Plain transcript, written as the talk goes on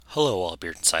Hello, All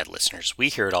Beer Inside listeners. We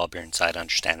here at All Beer Inside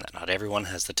understand that not everyone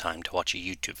has the time to watch a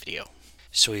YouTube video.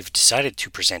 So we've decided to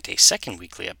present a second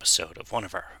weekly episode of one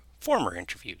of our former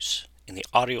interviews in the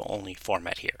audio-only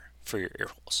format here for your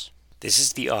earholes. This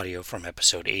is the audio from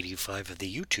episode 85 of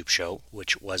the YouTube show,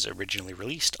 which was originally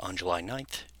released on July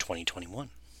 9th, 2021.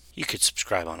 You could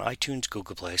subscribe on iTunes,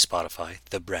 Google Play, Spotify,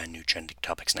 the brand new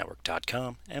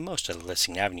TrendingTopicsNetwork.com, and most of the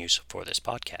listening avenues for this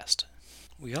podcast.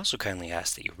 We also kindly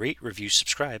ask that you rate, review,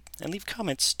 subscribe, and leave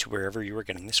comments to wherever you are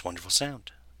getting this wonderful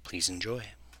sound. Please enjoy.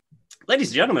 Ladies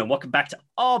and gentlemen, welcome back to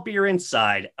All Beer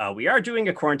Inside. We are doing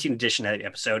a quarantine edition of the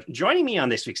episode. Joining me on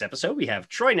this week's episode, we have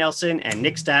Troy Nelson and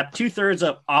Nick Stapp, 2/3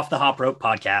 of Off the Hop Rope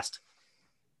podcast.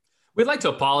 We'd like to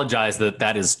apologize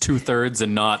that is 2/3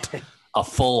 and not a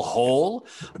full whole.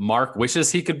 Mark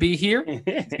wishes he could be here. He's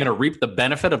going to reap the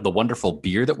benefit of the wonderful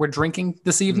beer that we're drinking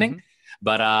this evening.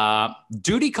 But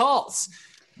duty calls.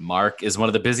 Mark is one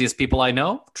of the busiest people I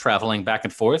know, traveling back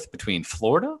and forth between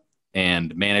Florida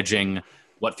and managing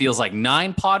what feels like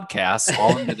 9 podcasts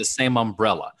all under the same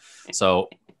umbrella. So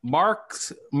Mark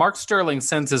Sterling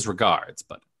sends his regards,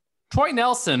 but Troy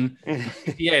Nelson,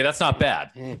 yeah, that's not bad.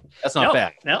 That's not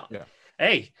bad. No. Yeah.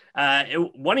 Hey,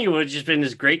 one of you would have just been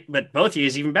as great, but both of you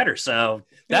is even better. So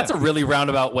that's a really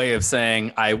roundabout way of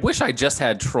saying, I wish I just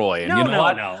had Troy. And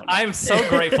what? No. I'm so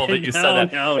grateful that you said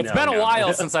that. It's been a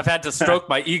while since I've had to stroke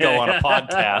my ego on a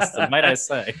podcast, might I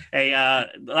say. Hey,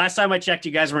 last time I checked,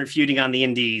 you guys weren't feuding on the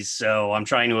indies, so I'm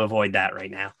trying to avoid that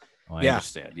right now. Oh, I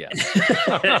understand, yeah.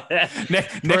 Nick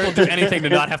will do anything to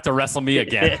not have to wrestle me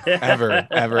again. Ever.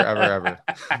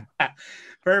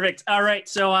 Perfect. All right,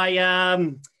 so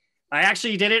I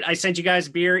actually did it. I sent you guys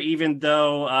beer, even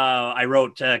though I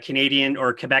wrote Canadian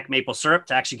or Quebec maple syrup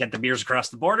to actually get the beers across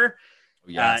the border.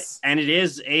 Yes. And it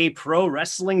is a pro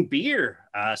wrestling beer.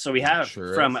 So we have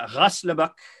from Ross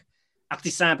Leboeuf,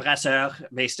 Artisan Brasseur,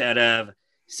 based out of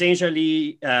Saint-Jean,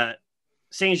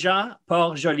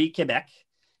 Port-Joli, Quebec.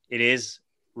 It is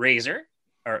Razor,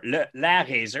 or La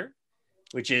Razor,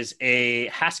 which is a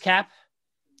Haskap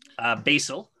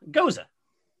Basil Goza.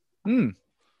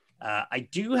 I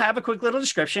do have a quick little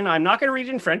description. I'm not going to read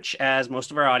it in French, as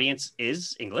most of our audience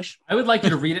is English. I would like you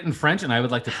to read it in French, and I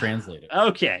would like to translate it.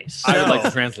 Okay. So, I would like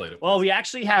to translate it. Well, we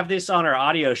actually have this on our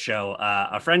audio show.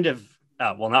 A friend of,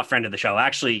 not friend of the show,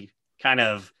 actually kind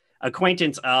of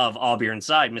acquaintance of All Beer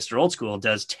Inside, Mr. Old School,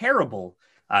 does terrible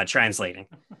translating.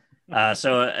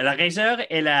 So, la raiseur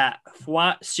est la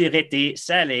foie surette,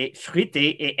 salée,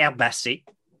 fruitée et herbacée.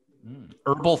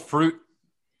 Herbal fruit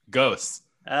ghosts.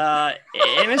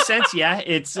 In a sense, yeah,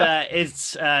 it's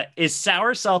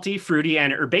sour, salty, fruity,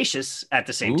 and herbaceous at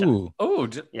the same time. Oh,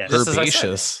 yes.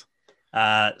 Herbaceous.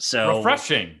 So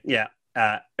refreshing. Yeah.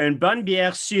 Une bonne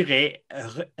bière surée,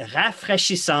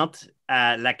 rafraîchissante,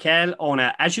 à laquelle on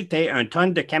a ajouté un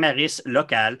tonne de camaris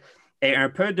local et un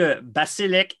peu de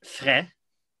basilic frais.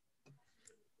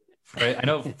 I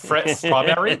know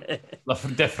strawberry,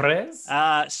 de fraise.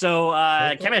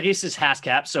 Camaris is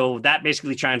Haskap, so that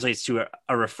basically translates to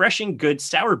a refreshing, good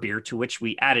sour beer to which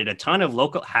we added a ton of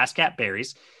local Haskap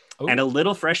berries and a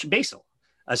little fresh basil.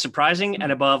 A surprising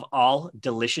and above all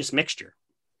delicious mixture.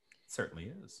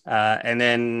 Certainly is. And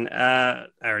then I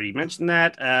already mentioned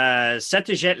that. Ça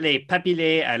te jette les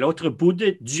papillets à l'autre bout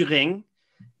du ring,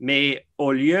 mais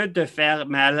au lieu de faire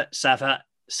mal,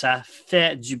 ça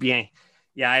fait du bien.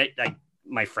 Yeah,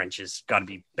 my French has got to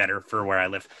be better for where I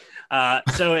live.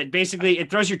 So it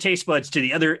throws your taste buds to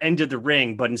the other end of the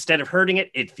ring, but instead of hurting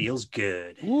it, it feels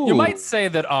good. Ooh. You might say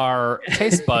that our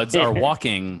taste buds are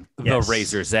walking the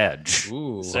razor's edge.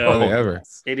 Ooh, so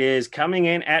it is coming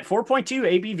in at 4.2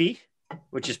 ABV,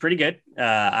 which is pretty good.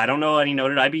 I don't know any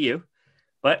noted IBU,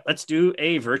 but let's do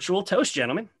a virtual toast,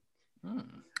 gentlemen.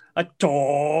 A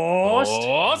toast.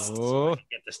 Oh.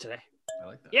 Get this today. I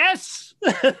like that. Yes.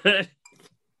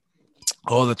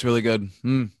 Oh, that's really good.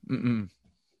 I don't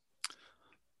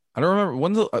remember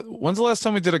when's the last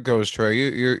time we did a ghost, Troy.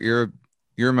 You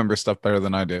remember stuff better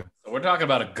than I do. So we're talking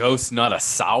about a ghost, not a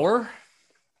sour.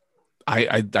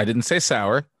 I didn't say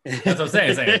sour. That's what I'm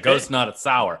saying. A ghost, not a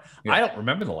sour. Yeah. I don't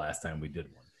remember the last time we did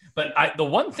one. But the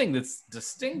one thing that's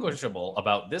distinguishable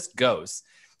about this ghost,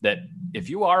 that if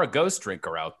you are a ghost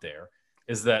drinker out there,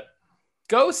 is that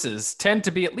ghosts tend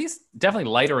to be at least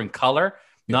definitely lighter in color.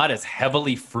 Not as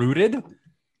heavily fruited.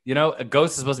 You know, a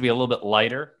ghost is supposed to be a little bit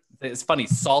lighter. It's funny,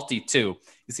 salty too.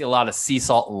 You see a lot of sea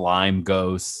salt and lime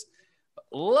ghosts.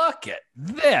 Look at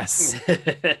this.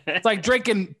 It's like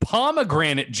drinking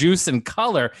pomegranate juice in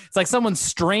color. It's like someone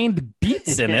strained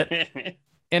beets in it.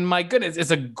 And my goodness,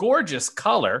 it's a gorgeous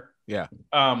color. Yeah.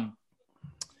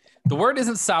 The word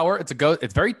isn't sour.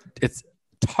 It's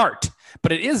tart.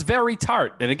 but it is very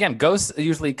tart. And again, Ghosts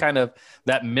usually kind of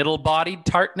that middle-bodied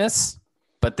tartness,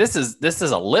 but this is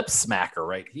a lip smacker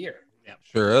right here.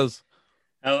 Sure is.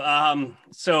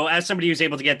 So as somebody who's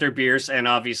able to get their beers, and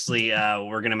obviously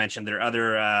we're going to mention their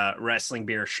other wrestling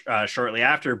beer shortly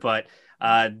after, but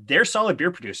they're solid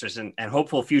beer producers and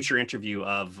hopeful future interview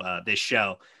of this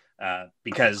show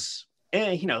because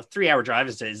 3-hour drive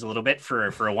is a little bit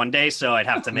for a one day, so I'd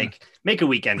have to make a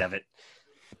weekend of it.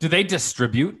 Do they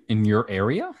distribute in your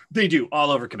area? They do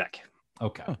all over Quebec.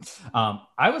 Okay.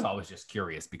 I was always just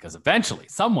curious because eventually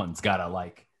someone's got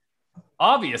to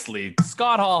obviously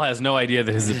Scott Hall has no idea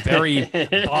that his very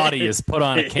body is put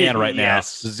on a can right now.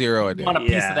 Zero idea. Want a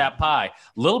piece of that pie.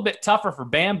 A little bit tougher for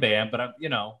Bam Bam, but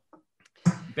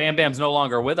Bam Bam's no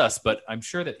longer with us, but I'm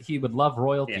sure that he would love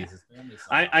royalties.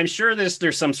 Yeah. I'm sure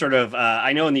there's some sort of,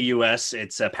 I know in the US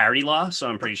it's a parody law, so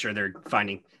I'm pretty sure they're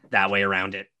finding that way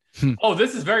around it. Oh,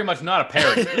 this is very much not a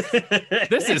parody.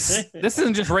 This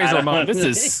isn't just Razor Ramon. This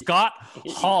is Scott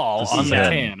Hall on the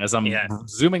can as I'm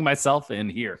zooming myself in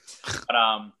here. But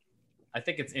I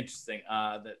think it's interesting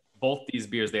that both these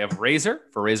beers, they have Razor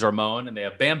for Razor Ramon and they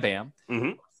have Bam Bam,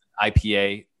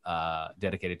 IPA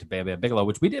dedicated to Bam Bam Bigelow,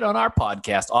 which we did on our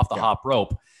podcast, Off the Hop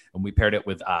Rope. And we paired it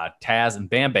with Taz and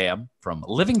Bam Bam from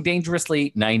Living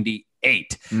Dangerously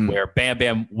 98, where Bam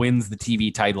Bam wins the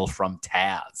TV title from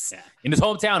Taz in his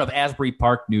hometown of Asbury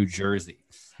Park, New Jersey.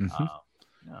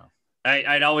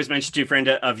 I'd always mentioned to a friend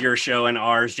of your show and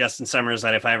ours, Justin Summers,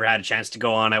 that if I ever had a chance to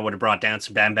go on, I would have brought down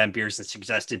some Bam Bam beers and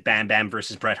suggested Bam Bam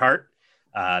versus Bret Hart.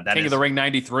 King of the Ring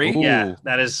 93? Yeah,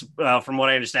 that is, from what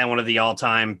I understand, one of the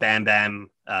all-time Bam Bam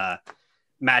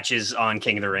matches on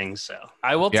King of the Ring. So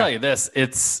I will tell you this,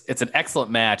 it's an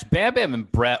excellent match. Bam Bam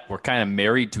and Bret were kind of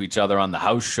married to each other on the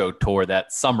house show tour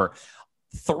that summer.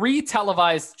 3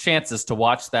 televised chances to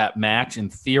watch that match in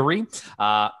theory.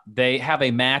 They have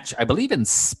a match, I believe, in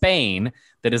Spain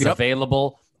that is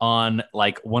available on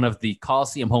one of the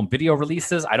Coliseum home video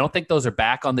releases. I don't think those are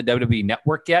back on the WWE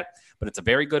network yet, but it's a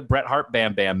very good Bret Hart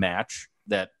Bam Bam match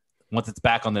that once it's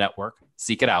back on the network,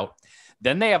 seek it out.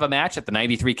 Then they have a match at the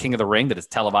 93 King of the Ring that is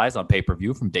televised on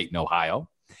pay-per-view from Dayton, Ohio.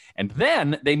 And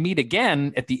then they meet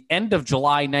again at the end of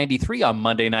July 93 on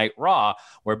Monday Night Raw,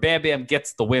 where Bam Bam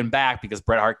gets the win back because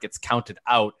Bret Hart gets counted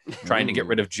out trying to get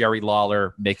rid of Jerry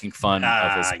Lawler, making fun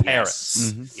of his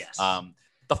parents. Yes.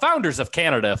 The founders of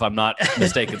Canada, if I'm not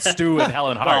mistaken, Stu and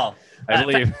Helen Hart, I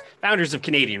believe. Founders of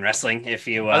Canadian wrestling, if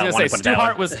you I was want going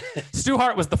to to say, Stu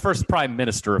Hart was the first prime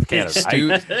minister of Canada.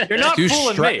 You're not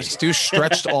fooling me. Stu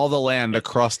stretched all the land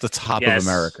across the top of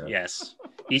America. Yes.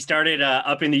 He started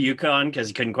up in the Yukon because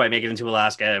he couldn't quite make it into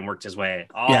Alaska and worked his way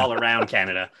all around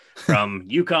Canada. From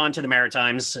Yukon to the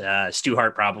Maritimes, Stu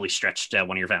Hart probably stretched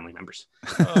one of your family members.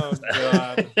 Oh,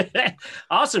 God.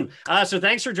 Awesome. So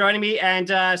thanks for joining me.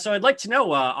 And so I'd like to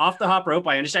know, Off the Hop Rope,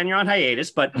 I understand you're on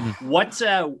hiatus, but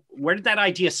where did that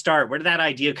idea start? Where did that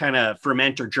idea kind of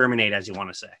ferment or germinate, as you want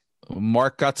to say?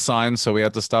 Mark got signed, so we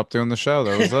had to stop doing the show.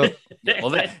 That was it.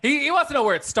 Well, he wants to know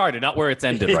where it started, not where it's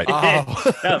ended right now.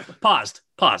 Paused.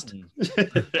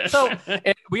 So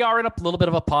we are in a little bit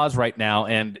of a pause right now,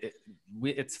 and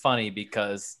it's funny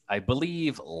because I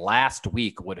believe last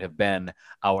week would have been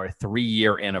our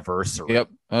 3-year anniversary. Yep,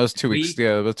 that was 2 weeks.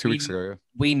 About 2 weeks ago.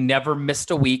 We never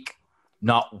missed a week,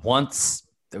 not once.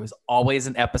 There was always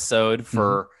an episode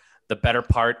for the better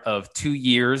part of 2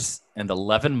 years and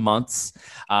 11 months.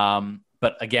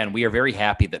 But again, we are very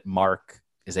happy that Mark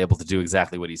is able to do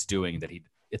exactly what he's doing.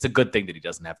 It's a good thing that he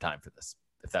doesn't have time for this,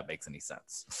 if that makes any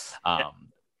sense.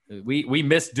 We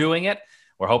miss doing it.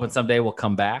 We're hoping someday we'll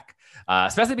come back,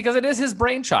 especially because it is his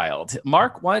brainchild.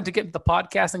 Mark wanted to get into the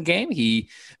podcasting game. He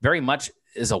very much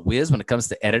is a whiz when it comes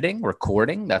to editing,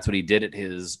 recording. That's what he did at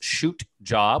his shoot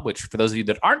job, which for those of you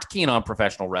that aren't keen on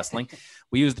professional wrestling,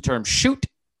 we use the term shoot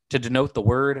to denote the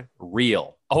word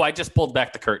real. Oh, I just pulled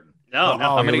back the curtain. No,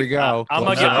 here we go. I'm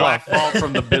going to get blackballed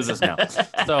from the business now.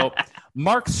 So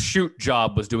Mark's shoot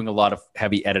job was doing a lot of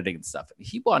heavy editing and stuff.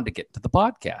 He wanted to get into the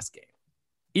podcast game.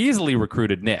 Easily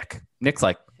recruited Nick. Nick's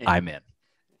like, I'm in.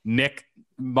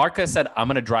 Mark has said, I'm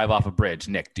going to drive off a bridge.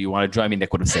 Nick, do you want to join me?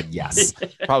 Nick would have said yes.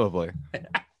 Probably.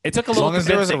 It took a as little long as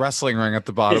there was a wrestling ring at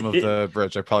the bottom of the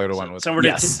bridge, I probably would have went with somewhere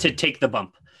to take the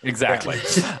bump. Exactly.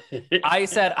 I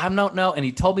said, I don't know. And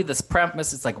he told me this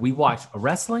premise. It's like we watch a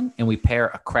wrestling and we pair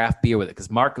a craft beer with it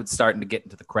because Mark was starting to get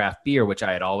into the craft beer, which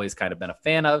I had always kind of been a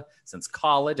fan of since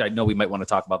college. I know we might want to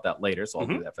talk about that later, so I'll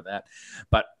do that for that.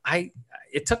 But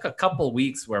it took a couple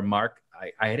weeks where Mark,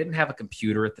 I didn't have a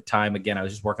computer at the time. Again, I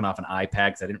was just working off an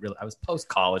iPad because I was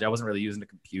post-college. I wasn't really using a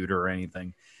computer or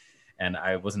anything. And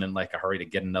I wasn't in a hurry to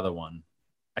get another one.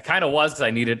 I kind of was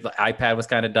because the iPad was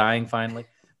kind of dying finally.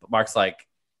 But Mark's like,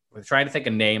 we're trying to think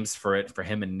of names for it for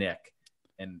him and Nick.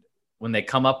 And when they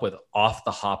come up with Off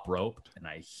the Hop Rope and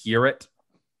I hear it,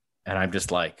 and I'm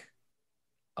just like,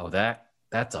 oh,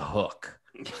 that's a hook.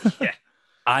 Yeah.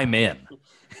 I'm in.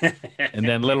 And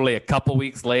then literally a couple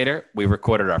weeks later, we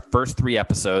recorded our first 3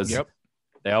 episodes. Yep.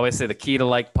 They always say the key to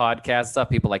like podcast stuff,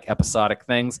 people like episodic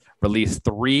things, release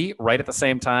 3 right at the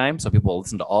same time. So people will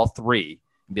listen to all 3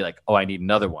 and be like, oh, I need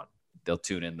another one. They'll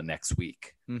tune in the next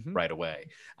week right away.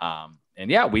 And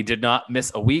yeah, we did not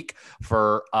miss a week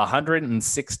for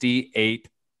 168.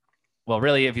 Well,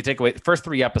 really, if you take away the first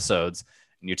 3 episodes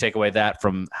and you take away that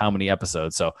from how many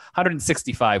episodes, so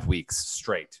 165 weeks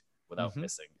straight without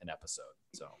missing an episode.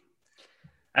 So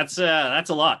That's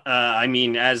a lot. I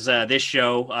mean, as this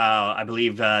show, I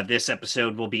believe this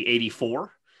episode will be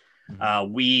 84.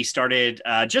 We started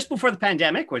just before the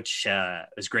pandemic, which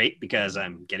is great because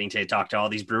I'm getting to talk to all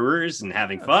these brewers and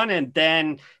having fun. And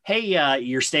then, hey,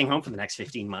 you're staying home for the next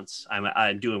 15 months.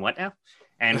 I'm doing what now?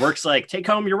 And work's like, take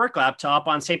home your work laptop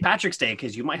on St. Patrick's Day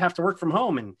because you might have to work from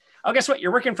home. And oh, guess what?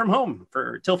 You're working from home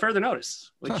till further notice,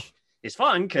 which is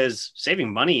fun because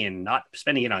saving money and not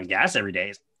spending it on gas every day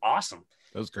is awesome.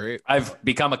 That was great. I've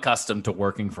become accustomed to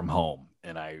working from home,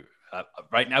 and I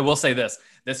will say this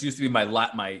used to be my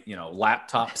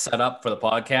laptop setup for the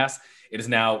podcast. It is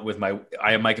now with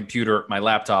I have my computer, my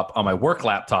laptop on my work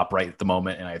laptop right at the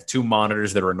moment, and I have 2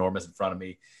 monitors that are enormous in front of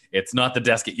me. It's not the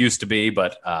desk it used to be,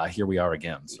 but here we are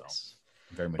again. So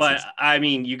very much. But I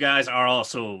mean, you guys are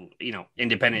also,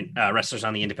 independent wrestlers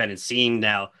on the independent scene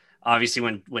now. Obviously,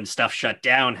 when stuff shut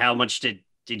down, how much did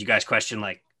you guys question,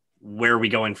 like, where are we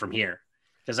going from here?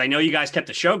 Because I know you guys kept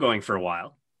the show going for a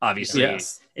while. Obviously,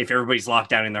 if everybody's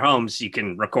locked down in their homes, you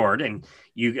can record, and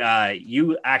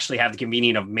you actually have the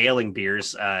convenience of mailing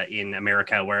beers in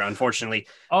America, where unfortunately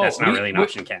that's not really an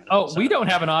option in Canada. Oh, so. We don't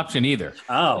have an option either.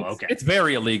 Oh, okay. It's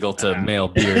very illegal to mail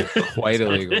beer. Quite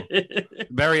illegal.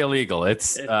 Very illegal.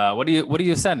 It's what are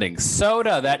you sending?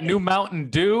 Soda, that new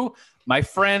Mountain Dew. My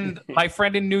friend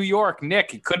in New York,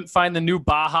 Nick, he couldn't find the new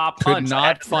Baja Punch. Could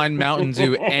not find Mountain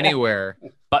Dew anywhere.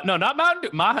 But no, not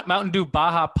Mountain Dew. Mountain Dew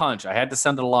Baja Punch. I had to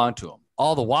send it along to him.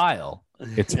 All the while,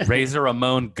 it's Razor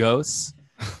Ramon Ghosts.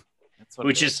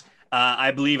 Which is,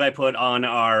 I believe I put on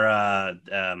our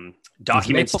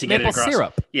documents to get it across.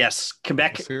 Syrup. Yes,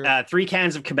 Quebec. 3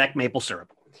 cans of Quebec maple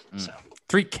syrup. So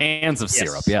 3 cans of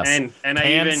syrup. Yes, and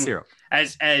I even syrup.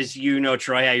 As you know,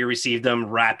 Troy, how you received them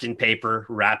wrapped in paper,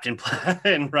 wrapped in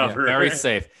and rubber. Yeah, very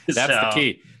safe. That's the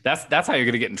key. That's how you're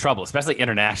going to get in trouble, especially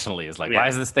internationally. Is like, why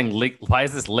is this thing why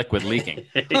is this liquid leaking?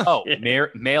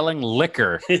 Mailing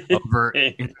liquor over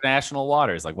international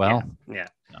waters. Like, well, yeah.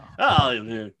 No.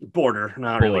 Oh, border,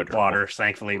 not really waters,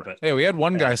 thankfully. But hey, we had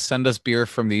one guy send us beer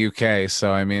from the UK,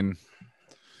 so I mean,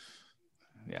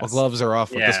 well, gloves are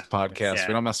off with this podcast. Yeah.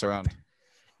 We don't mess around.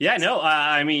 Yeah, no,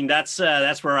 I mean, that's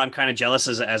where I'm kind of jealous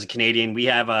as a Canadian. We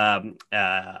have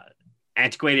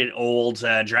antiquated, old,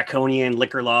 draconian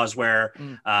liquor laws where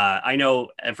I know,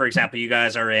 for example, you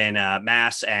guys are in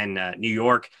Mass and New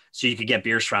York, so you could get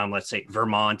beers from, let's say,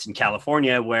 Vermont and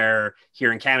California, where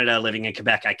here in Canada, living in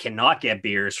Quebec, I cannot get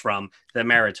beers from the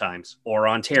Maritimes or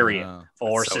Ontario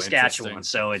or Saskatchewan.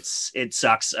 So it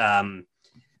sucks.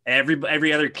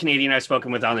 Every other Canadian I've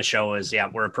spoken with on the show is,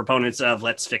 we're proponents of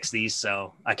let's fix these.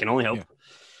 So I can only hope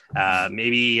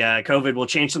maybe COVID will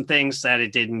change some things that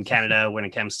it did in Canada when it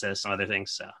comes to some other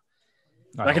things. So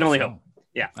I can only hope.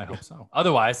 Yeah, I hope so.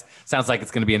 Otherwise, sounds like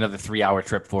it's going to be another 3-hour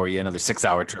trip for you, another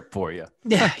 6-hour trip for you.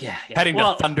 Yeah. Heading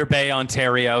to Thunder Bay,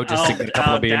 Ontario, just to get a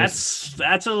couple of beers.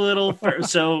 That's a little.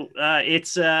 So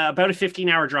it's about a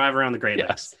 15-hour drive around the Great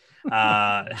Lakes.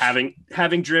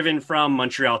 Having driven from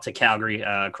Montreal to Calgary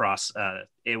across,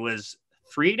 it was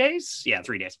 3 days. Yeah,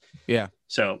 3 days. Yeah.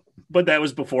 So, but that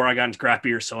was before I got into craft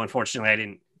beer. So unfortunately, I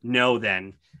didn't know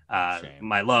then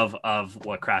my love of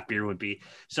what craft beer would be.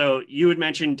 So you had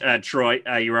mentioned, Troy,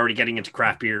 you were already getting into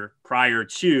craft beer prior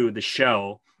to the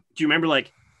show. Do you remember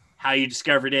like how you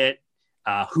discovered it?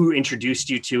 Who introduced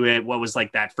you to it? What was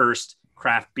like that first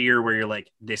craft beer where you're like,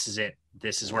 this is it.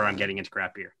 This is where I'm getting into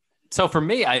craft beer. So for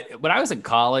me, when I was in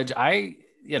college,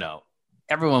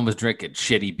 everyone was drinking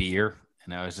shitty beer.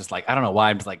 And I was just like, I don't know why.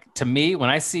 I'm just like, to me, when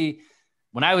I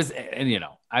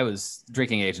was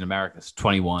drinking age in America, it's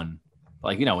 21.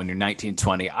 Like, when you're 19,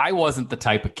 20, I wasn't the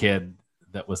type of kid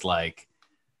that was like,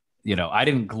 I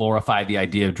didn't glorify the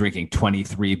idea of drinking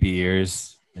 23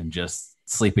 beers and just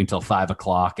sleeping till 5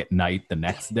 o'clock at night the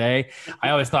next day. I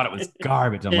always thought it was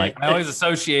garbage. I'm like, I always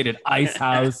associated Ice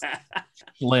House,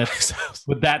 Schlitz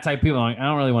with that type of people. I'm like, I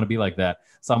don't really want to be like that.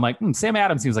 So I'm like, Sam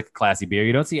Adams seems like a classy beer.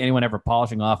 You don't see anyone ever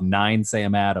polishing off 9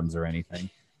 Sam Adams or anything.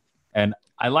 And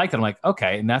I liked it. I'm like,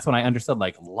 okay. And that's when I understood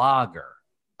like lager.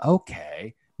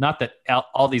 Okay. Not that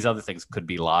all these other things could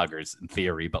be lagers in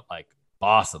theory, but like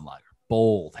Boston lager,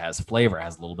 bold, has flavor,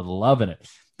 has a little bit of love in it.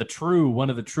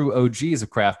 One of the true OGs of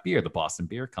craft beer, the Boston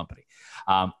Beer Company.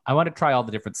 I want to try all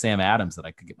the different Sam Adams that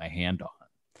I could get my hand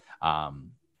on.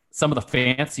 Some of the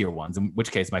fancier ones, in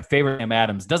which case my favorite Sam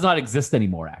Adams does not exist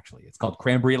anymore, actually. It's called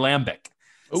Cranberry Lambic.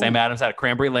 Ooh. Sam Adams had a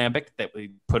Cranberry Lambic that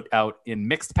we put out in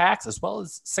mixed packs as well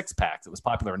as 6-packs. It was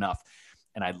popular enough,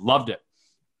 and I loved it.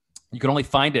 You could only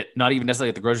find it, not even necessarily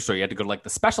at the grocery store. You had to go to like the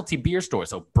specialty beer store.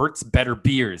 So Bert's Better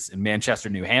Beers in Manchester,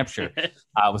 New Hampshire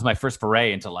was my first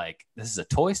foray into like, this is a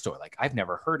toy store. Like I've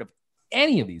never heard of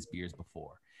any of these beers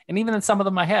before. And even in some of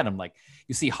them I had, I'm like,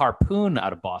 you see Harpoon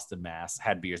out of Boston, Mass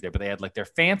had beers there, but they had like their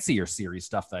fancier series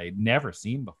stuff that I'd never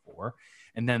seen before.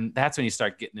 And then that's when you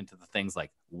start getting into the things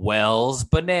like Wells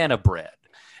Banana Bread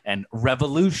and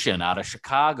Revolution out of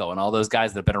Chicago and all those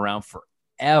guys that have been around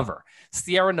forever.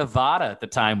 Sierra Nevada at the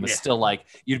time was still like,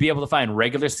 you'd be able to find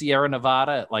regular Sierra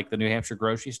Nevada at like the New Hampshire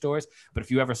grocery stores. But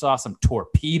if you ever saw some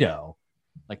Torpedo,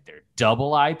 like their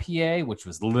double IPA, which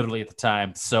was literally at the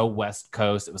time so West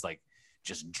Coast, it was like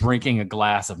just drinking a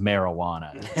glass of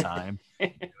marijuana at the time.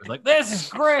 It was like, this is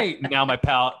great. Now my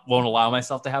palate won't allow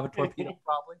myself to have a Torpedo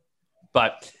probably.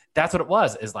 But that's what it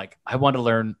was, is like, I wanted to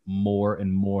learn more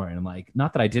and more. And like,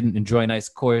 not that I didn't enjoy nice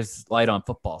Coors Light on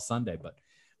football Sunday, but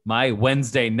my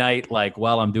Wednesday night, like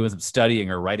while I'm doing some studying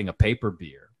or writing a paper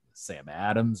beer, Sam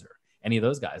Adams or any of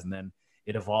those guys. And then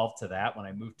it evolved to that when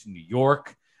I moved to New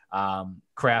York.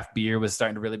 Craft beer was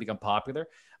starting to really become popular.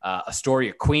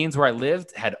 Astoria, Queens, where I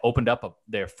lived, had opened up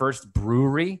their first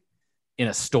brewery in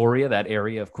Astoria, that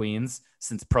area of Queens,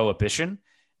 since Prohibition.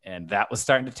 And that was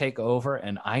starting to take over.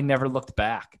 And I never looked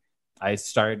back. I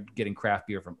started getting craft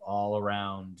beer from all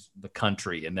around the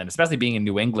country. And then especially being in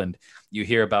New England, you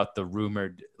hear about the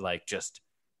rumored, like just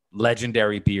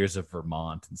legendary beers of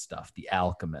Vermont and stuff. The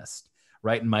Alchemist,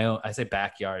 right in my own, I say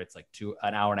backyard, it's like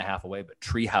an hour and a half away, but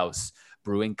Treehouse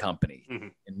Brewing Company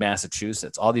in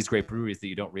Massachusetts, all these great breweries that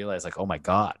you don't realize, like, oh my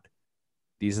God,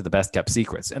 these are the best kept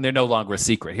secrets. And they're no longer a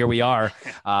secret. Here we are.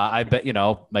 I bet,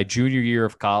 my junior year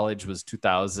of college was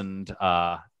 2010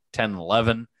 and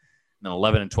 11. And then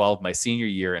 11 and 12, my senior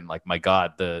year. And like, my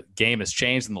God, the game has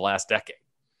changed in the last decade.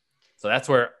 So that's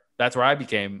where I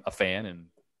became a fan and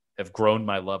have grown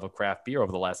my love of craft beer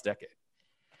over the last decade.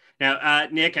 Now,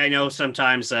 Nick, I know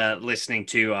sometimes listening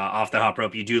to Off the Hop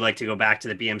Rope, you do like to go back to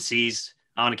the BMCs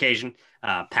on occasion,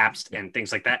 Pabst and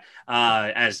things like that.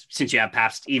 Since you have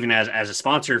Pabst even as a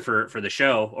sponsor for the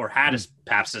show, or had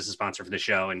Pabst as a sponsor for the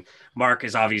show, and Mark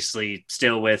is obviously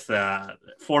still with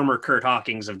former Kurt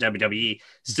Hawkins of WWE,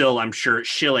 still I'm sure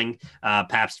shilling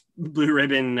Pabst Blue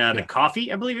Ribbon the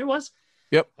coffee, I believe it was.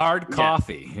 Yep, hard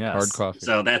coffee. Yes. Hard coffee.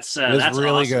 So that's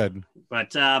really awesome. good.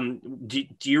 But do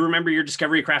you remember your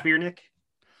discovery of craft beer, Nick?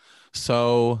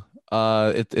 So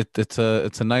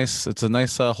it's a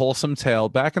nice wholesome tale.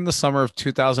 Back in the summer of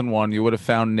 2001, you would have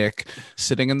found Nick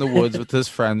sitting in the woods with his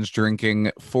friends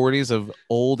drinking 40s of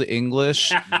Old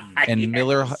English and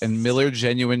Miller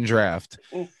Genuine Draft.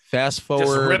 Fast forward,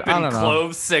 just ripping I don't know,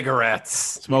 clove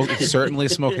cigarettes. Certainly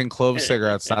smoking clove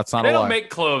cigarettes. That's not they a lie. They don't make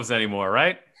cloves anymore,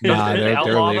 right? Nah, they're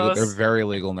illegal. They're very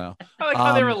illegal now. I like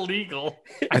how they're illegal.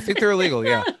 I think they're illegal,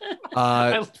 yeah.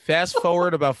 Fast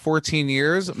forward about 14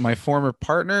 years, my former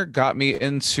partner got me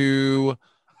into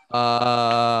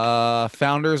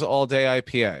Founders All Day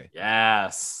IPA.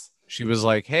 Yes. She was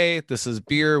like, hey, this is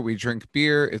beer. We drink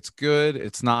beer. It's good.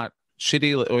 It's not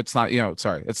shitty. It's not,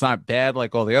 it's not bad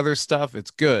like all the other stuff.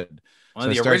 It's good. One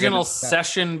of the original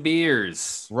session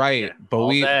beers. Right.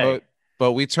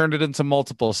 But we turned it into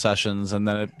multiple sessions, and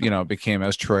then it, became,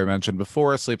 as Troy mentioned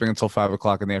before, sleeping until 5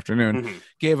 o'clock in the afternoon.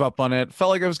 Gave up on it.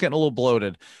 Felt like I was getting a little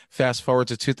bloated. Fast forward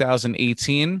to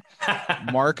 2018,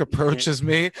 Mark approaches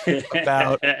me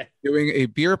about doing a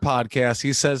beer podcast.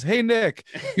 He says, "Hey Nick,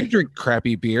 you drink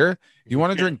crappy beer. You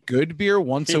want to drink good beer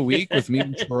once a week with me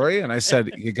and Troy?" And I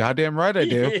said, "You goddamn right I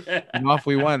do." And off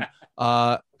we went.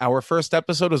 Our first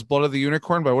episode was Blood of the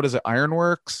Unicorn by, what is it,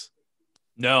 Ironworks?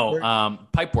 No,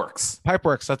 Pipeworks.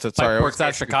 Pipeworks, that's it. Sorry. Pipeworks out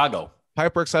of Chicago.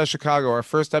 Pipeworks out of Chicago. Our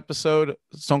first episode,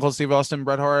 Stone Cold Steve Austin,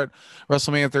 Bret Hart,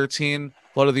 WrestleMania 13,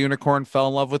 Blood of the Unicorn, fell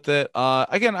in love with it.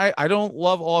 Again, I don't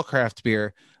love all craft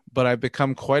beer, but I've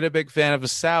become quite a big fan of a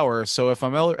sour. So if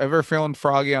I'm ever feeling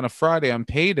froggy on a Friday on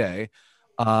payday,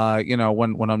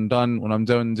 when I'm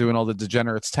done doing all the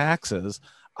degenerates taxes,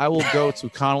 I will go to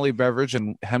Connolly Beverage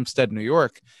in Hempstead, New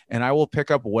York, and I will pick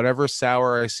up whatever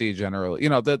sour I see generally.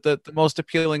 The most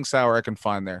appealing sour I can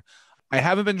find there. I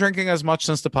haven't been drinking as much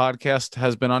since the podcast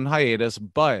has been on hiatus,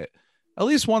 but at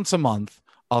least once a month,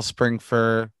 I'll spring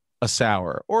for a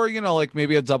sour, or like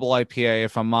maybe a double IPA.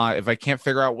 If I can't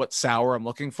figure out what sour I'm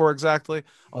looking for exactly,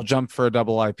 I'll jump for a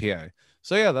double IPA.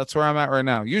 So yeah, that's where I'm at right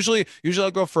now. Usually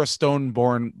I'll go for a Stone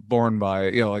born by,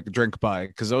 like a drink by,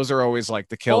 because those are always like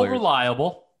the All killers.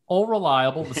 reliable.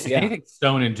 Yeah. Anything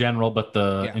Stone in general, but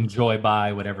the enjoy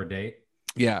by whatever date.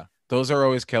 Yeah, those are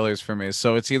always killers for me.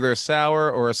 So it's either a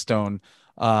sour or a Stone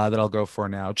that I'll go for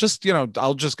now. Just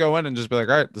I'll just go in and just be like,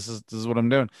 all right, this is what I'm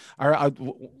doing. All right,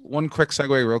 one quick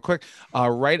segue, real quick.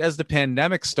 Right as the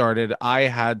pandemic started, I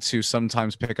had to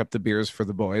sometimes pick up the beers for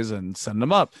the boys and send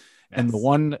them up. Yes.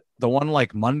 And the one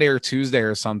like Monday or Tuesday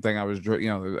or something, I was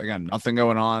again, nothing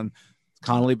going on.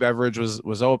 Connolly Beverage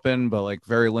was open, but like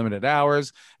very limited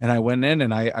hours. And I went in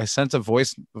and I sent a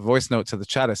voice note to the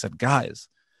chat. I said, guys,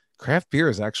 craft beer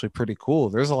is actually pretty cool.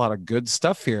 There's a lot of good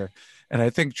stuff here. And I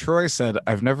think Troy said,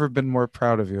 I've never been more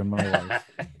proud of you in my life.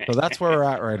 So that's where we're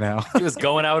at right now. He was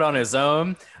going out on his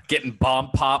own, getting bomb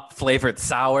pop flavored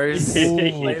sours. Ooh,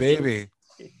 baby.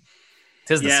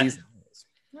 Tis the season.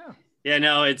 Yeah,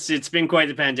 no, it's been quite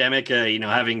the pandemic.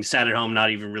 Having sat at home, not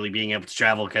even really being able to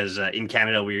travel, because in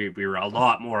Canada we were a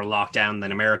lot more locked down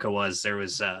than America was. There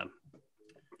was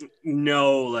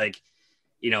no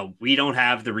we don't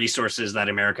have the resources that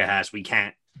America has. We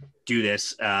can't do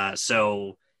this.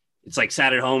 So it's like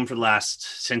sat at home for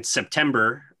since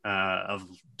September of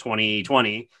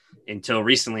 2020 until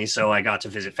recently. So I got to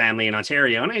visit family in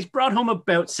Ontario, and I brought home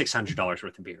about $600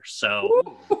 worth of beer.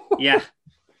 So yeah.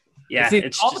 Yeah, see,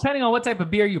 it's all depending on what type of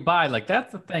beer you buy. Like,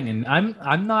 that's the thing. And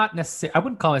I'm not necessarily, I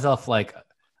wouldn't call myself like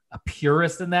a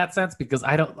purist in that sense, because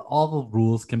all the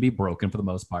rules can be broken for the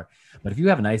most part. But if you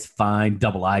have a nice fine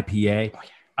double IPA,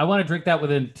 I want to drink that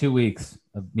within 2 weeks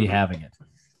of me having it.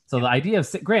 So the idea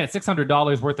of, granted,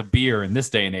 $600 worth of beer in this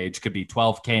day and age could be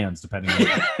 12 cans, depending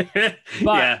on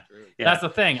but that's the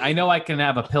thing. I know I can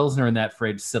have a Pilsner in that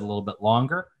fridge sit a little bit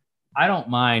longer. I don't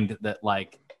mind that,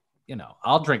 like,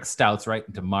 I'll drink stouts right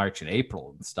into March and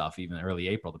April and stuff, even early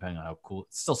April, depending on how cool.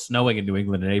 It's still snowing in New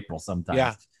England in April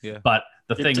sometimes. Yeah. But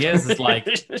the thing is like,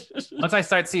 once I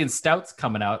start seeing stouts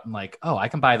coming out, I'm like, oh, I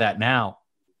can buy that now.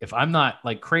 If I'm not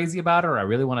like crazy about it, or I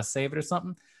really want to save it or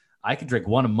something, I could drink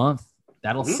one a month.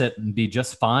 That'll sit and be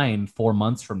just fine 4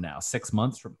 months from now, 6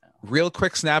 months from now. Real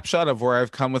quick snapshot of where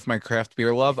I've come with my craft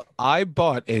beer love. I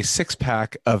bought a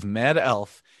 6-pack of Mad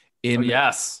Elf in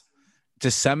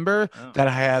December that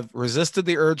I have resisted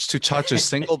the urge to touch a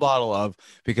single bottle of,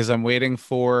 because I'm waiting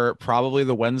for probably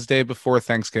the Wednesday before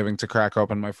Thanksgiving to crack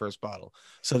open my first bottle.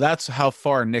 So that's how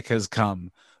far Nick has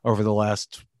come over the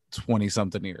last 20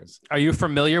 something years. Are you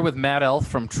familiar with Mad Elf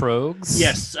from Trogs?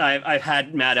 Yes, I've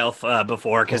had Mad Elf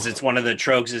before, because it's one of the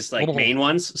Trogs' like main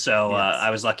ones. So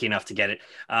I was lucky enough to get it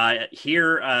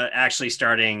here. Actually,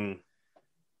 starting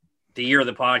the year of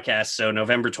the podcast, so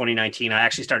November 2019, I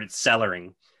actually started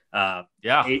cellaring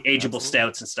ageable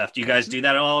stouts and stuff. Do you guys do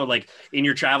that at all, like in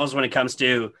your travels, when it comes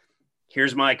to,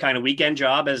 here's my kind of weekend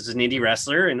job as an indie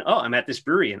wrestler, and I'm at this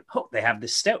brewery, and they have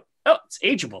this stout, it's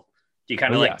ageable? Do you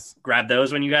kind of grab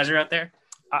those when you guys are out there?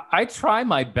 I try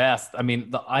my best. I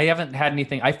mean, I haven't had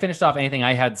anything. I finished off anything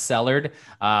I had cellared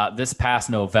this past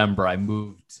November. I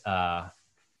moved from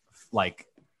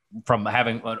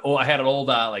having I had an old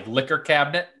like liquor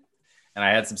cabinet, and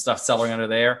I had some stuff cellaring under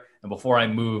there. And before I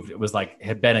moved, it was like, it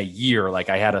had been a year. Like,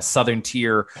 I had a Southern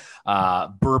Tier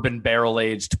bourbon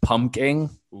barrel-aged pumpkin.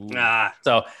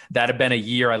 So that had been a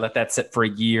year. I let that sit for a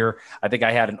year. I think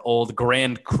I had an old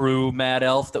Grand Cru Mad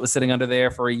Elf that was sitting under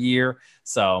there for a year.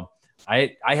 So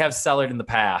I have cellared in the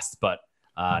past, but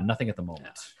nothing at the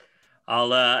moment.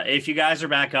 I'll if you guys are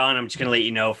back on, I'm just going to let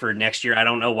you know for next year. I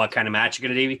don't know what kind of match you're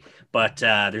going to do, but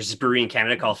there's this brewery in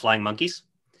Canada called Flying Monkeys.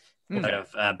 Out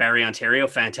of Barrie, Ontario.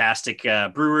 Fantastic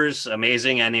brewers,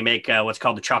 amazing. And they make what's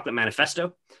called the Chocolate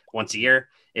Manifesto once a year.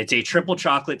 It's a triple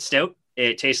chocolate stout.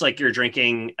 It tastes like you're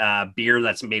drinking beer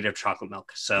that's made of chocolate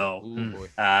milk. So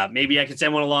maybe I could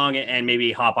send one along and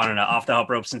maybe hop on an off the hop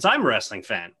rope, since I'm a wrestling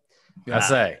fan.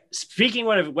 Speaking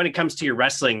when it comes to your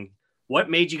wrestling, what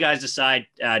made you guys decide,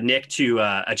 Nick, to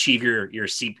achieve your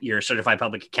certified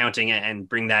public accounting and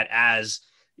bring that as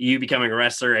you becoming a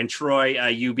wrestler, and Troy,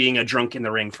 you being a drunk in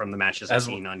the ring from the matches I've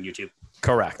seen on YouTube?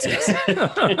 Correct. Yes.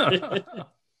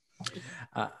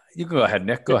 You can go ahead,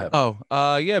 Nick. Go ahead.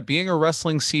 Being a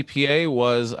wrestling CPA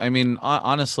was, I mean,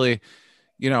 honestly,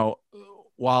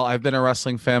 while I've been a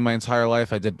wrestling fan my entire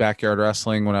life, I did backyard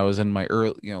wrestling when I was in my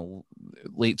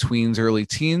late tweens, early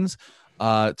teens.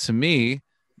 To me,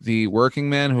 the working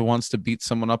man who wants to beat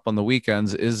someone up on the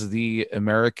weekends is the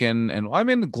American, and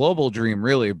the global dream,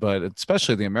 really, but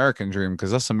especially the American dream,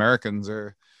 because us Americans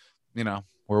are,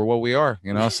 we're what we are.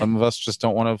 You know, some of us just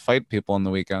don't want to fight people on the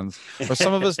weekends, or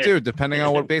some of us do, depending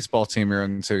on what baseball team you're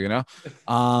into. You know,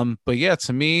 but yeah,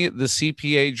 to me, the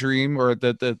CPA dream, or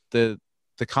the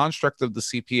construct of the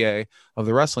CPA, of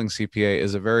the wrestling CPA,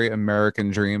 is a very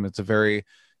American dream. It's a very,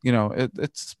 you know,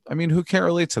 it's. I mean, who can't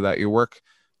relate to that? You work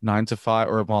 9 to 5,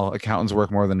 or well, accountants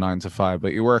work more than 9 to 5,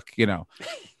 but you work, you know,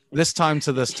 this time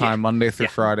to this time, Monday through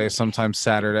Friday, sometimes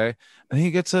Saturday, and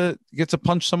he gets to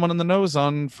punch someone in the nose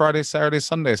on Friday, Saturday,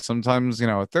 Sunday, sometimes, you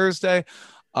know, a Thursday.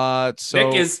 So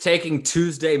Nick is taking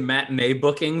Tuesday matinee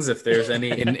bookings if there's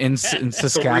any in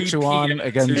Saskatchewan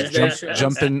against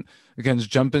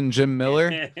jumping Jim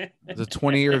Miller, the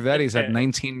 20-year vet. He's had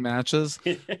 19 matches.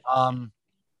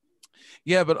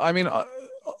 Yeah, but I mean,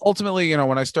 ultimately, you know,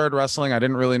 when I started wrestling, I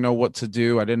didn't really know what to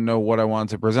do. I didn't know what I wanted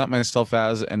to present myself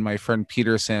as. And my friend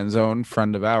Peter Sanzone,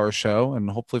 friend of our show,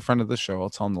 and hopefully friend of the show, I'll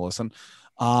tell him to listen.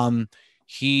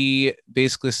 He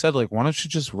basically said, like, why don't you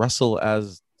just wrestle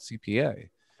as CPA?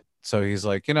 So he's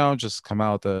like, you know, just come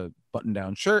out with a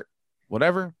button-down shirt,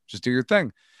 whatever, just do your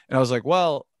thing. And I was like,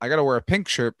 well, I got to wear a pink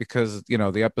shirt because, you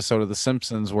know, the episode of The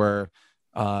Simpsons where,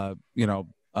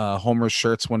 Homer's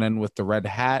shirts went in with the red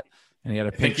hat and he had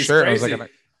a pink shirt. I was like,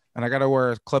 and I got to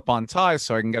wear a clip-on tie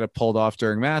so I can get it pulled off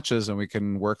during matches and we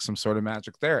can work some sort of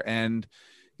magic there. And,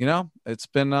 you know, it's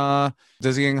been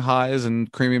dizzying highs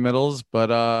and creamy middles,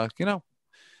 but, you know,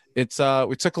 it's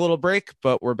we took a little break,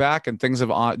 but we're back and things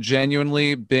have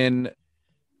genuinely been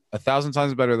 1,000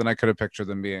 times better than I could have pictured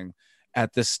them being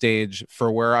at this stage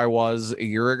for where I was a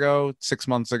year ago, 6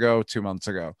 months ago, 2 months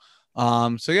ago.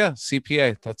 So yeah,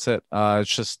 CPA, that's it.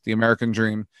 It's just the American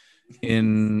dream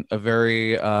in a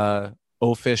very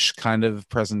oafish kind of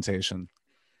presentation.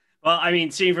 Well, I mean,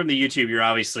 seeing from the YouTube, you're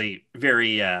obviously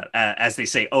very, as they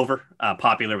say,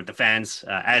 popular with the fans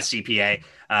as CPA.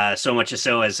 So much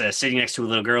so as sitting next to a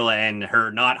little girl and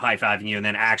her not high-fiving you and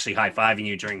then actually high-fiving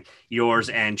you during yours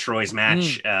and Troy's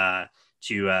match to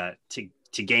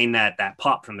gain that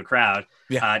pop from the crowd.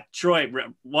 Yeah. Troy,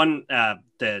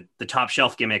 the top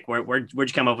shelf gimmick, where'd you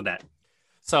come up with that?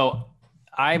 So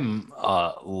I'm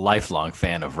a lifelong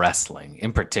fan of wrestling.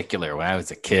 In particular, when I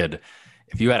was a kid,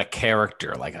 if you had a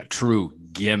character, like a true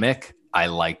gimmick, I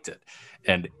liked it.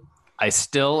 And I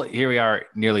still, here we are,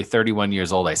 nearly 31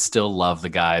 years old, I still love the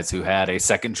guys who had a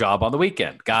second job on the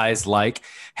weekend. Guys like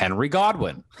Henry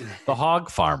Godwin, the hog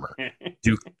farmer,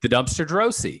 Duke the Dumpster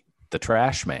Drosy, the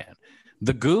trash man.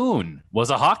 The Goon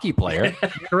was a hockey player,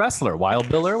 a wrestler, Wild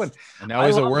Bill Irwin. And now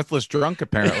he's a worthless drunk,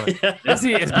 apparently. Is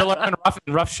he? Is Bill Irwin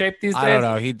in rough shape these days? I don't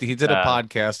know. He did a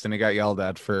podcast and he got yelled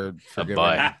at for giving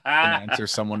an answer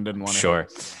someone didn't want to. Sure.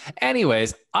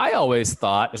 Anyways, I always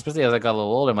thought, especially as I got a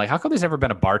little older, I'm like, how come there's never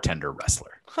been a bartender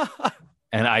wrestler?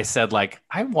 And I said, like,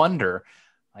 I wonder,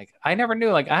 like, I never knew,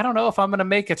 like, I don't know if I'm going to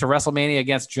make it to WrestleMania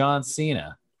against John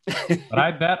Cena, but I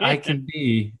bet I can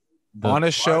be on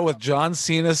a show with John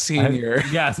Cena Sr.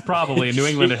 Yes, probably. In New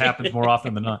England, it happens more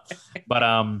often than not. But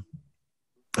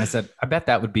I said, I bet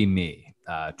that would be me.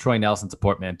 Troy Nelson's a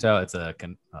portmanteau. It's not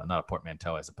a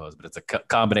portmanteau, I suppose, but it's a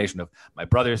combination of my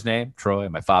brother's name, Troy,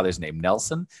 and my father's name,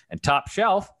 Nelson, and Top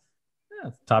Shelf.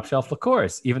 Yeah, Top Shelf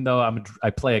liqueurs. Even though I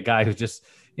play a guy who just,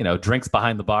 you know, drinks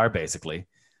behind the bar, basically,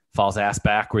 falls ass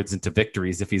backwards into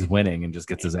victories if he's winning, and just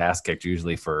gets his ass kicked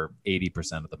usually for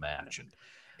 80% of the match. And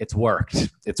it's worked.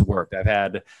 I've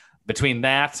had, between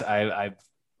that, I've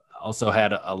also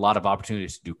had a lot of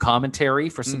opportunities to do commentary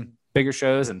for some bigger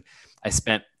shows. And I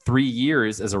spent 3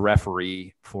 years as a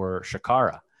referee for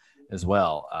Shakara as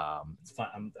well. It's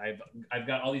fun. I've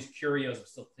got all these curios I'm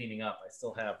still cleaning up. I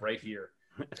still have right here,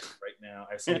 right now.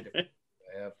 I have so many different.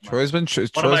 Troy's been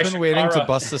waiting to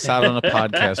bust this out on a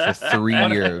podcast for 3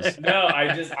 years. No, I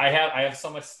have so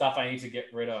much stuff I need to get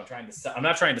rid of. I'm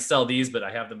not trying to sell these, but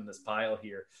I have them in this pile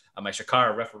here. My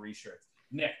Shakara referee shirts.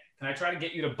 Nick, can I try to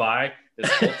get you to buy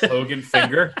this Hulk Hogan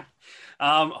finger?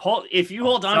 If you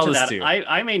hold on to that,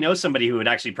 I may know somebody who would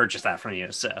actually purchase that from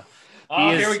you. So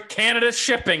Canada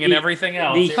shipping and everything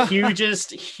else.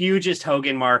 The hugest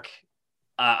Hogan mark,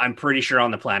 I'm pretty sure,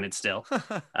 on the planet still.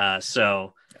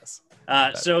 So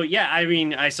yeah, I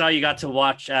mean, I saw you got to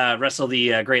watch wrestle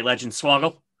the great legend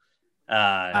Swoggle.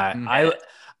 I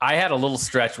had a little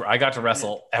stretch where I got to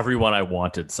wrestle everyone I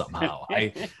wanted somehow.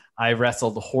 I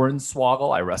wrestled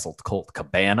Hornswoggle. I wrestled Colt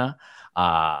Cabana.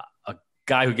 A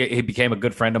guy he became a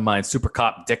good friend of mine, Super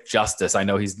Cop Dick Justice. I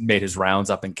know he's made his rounds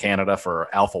up in Canada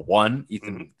for Alpha One,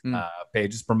 Ethan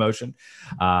Page's promotion,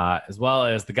 as well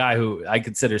as the guy who I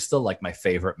consider still like my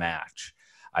favorite match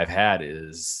I've had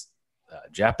is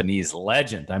Japanese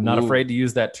legend. I'm not afraid to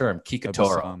use that term,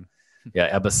 Kikutaro.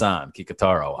 Yeah, Ebasan,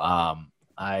 Kikutaro.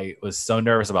 I was so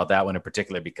nervous about that one in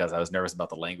particular because I was nervous about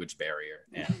the language barrier.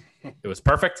 And it was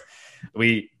perfect.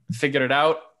 We figured it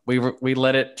out. We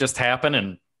let it just happen,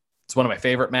 and it's one of my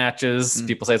favorite matches.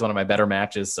 People say it's one of my better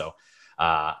matches. So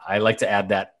I like to add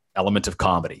that element of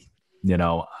comedy.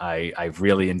 I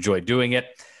really enjoy doing it.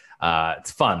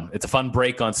 It's fun. It's a fun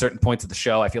break on certain points of the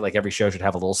show. I feel like every show should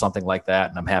have a little something like that,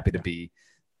 and I'm happy to be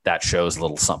that show's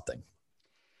little something.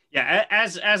 Yeah,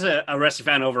 as a wrestling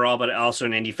fan overall, but also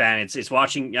an indie fan, it's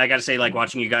watching. I got to say, like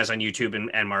watching you guys on YouTube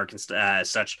and Mark and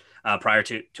such prior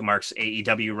to Mark's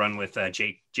AEW run with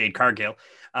Jade Cargill.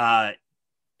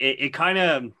 It kind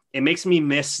of makes me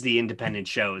miss the independent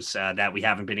shows that we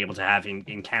haven't been able to have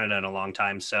in Canada in a long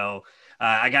time. So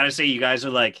I got to say, you guys are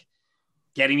like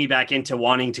getting me back into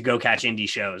wanting to go catch indie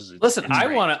shows. Listen, I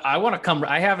want to come.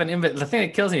 I have the thing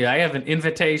that kills me. I have an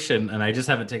invitation, and I just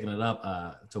haven't taken it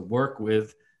up to work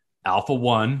with Alpha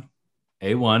One,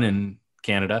 A1 in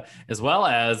Canada, as well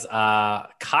as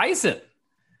Kaizen,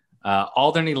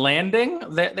 Alderney Landing.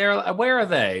 They're where are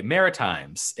they?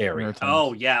 Maritimes area.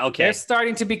 Oh yeah, okay. They're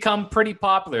starting to become pretty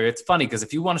popular. It's funny because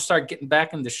if you want to start getting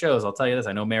back into shows, I'll tell you this.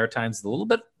 I know Maritimes is a little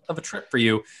bit of a trip for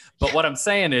you, but what I'm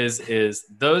saying is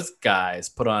those guys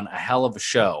put on a hell of a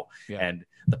show, and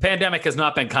the pandemic has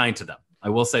not been kind to them. I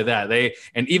will say that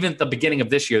and even at the beginning of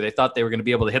this year, they thought they were going to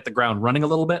be able to hit the ground running a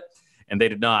little bit. And they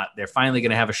did not. They're finally going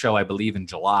to have a show, I believe, in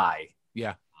July.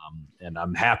 Yeah. And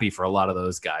I'm happy for a lot of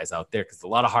those guys out there because a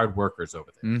lot of hard workers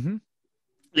over there. Mm-hmm.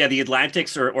 Yeah, the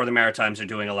Atlantics or the Maritimes are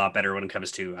doing a lot better when it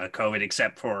comes to COVID,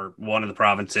 except for one of the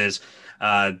provinces.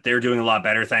 They're doing a lot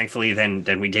better, thankfully,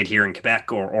 than we did here in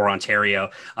Quebec or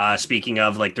Ontario. Speaking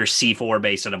of, like, there's C4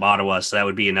 based out of Ottawa, so that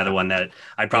would be another one that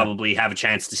I'd probably have a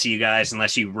chance to see you guys,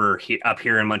 unless you were up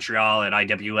here in Montreal at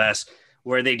IWS,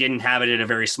 where they didn't have it at a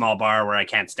very small bar where I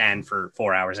can't stand for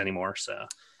 4 hours anymore. So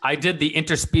I did the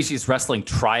interspecies wrestling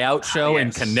tryout show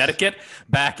in Connecticut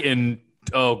back in,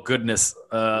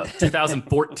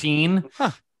 2014.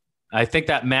 I think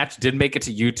that match did make it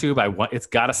to YouTube. It's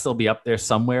got to still be up there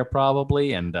somewhere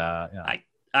probably. And I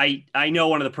know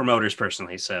one of the promoters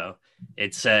personally, so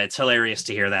it's hilarious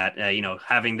to hear that,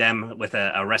 having them with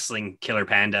a wrestling Killer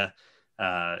Panda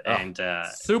and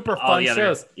super fun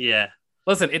shows. Yeah.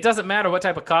 Listen, it doesn't matter what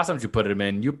type of costumes you put him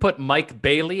in. You put Mike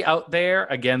Bailey out there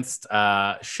against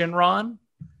Shinron,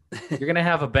 you're going to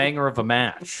have a banger of a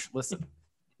match. Listen,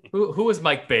 who is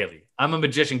Mike Bailey? I'm a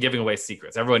magician giving away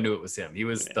secrets. Everyone knew it was him. He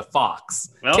was the Fox.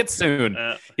 Well, Kitsune.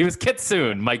 He was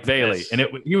Kitsune, Mike Bailey. Yes. And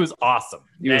he was awesome.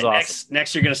 He was awesome.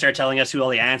 Next, you're going to start telling us who all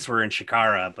the ants were in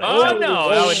Shikara. But no.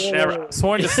 That would never.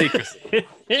 Sworn to secrecy.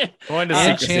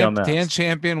 Dan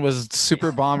Champion was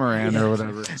Super Bomberman or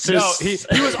whatever. No, he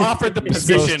was offered the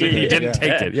position. He didn't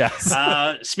take it. Yes.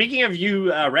 Speaking of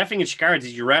you reffing in Shikara,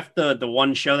 did you ref the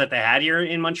one show that they had here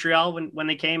in Montreal when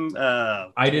they came?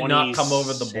 I did not come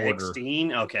over the border.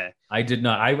 Okay. I did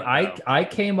not. I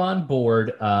came on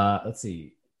board. Let's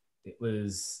see. It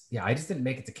was I just didn't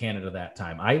make it to Canada that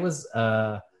time. I was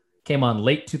came on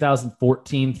late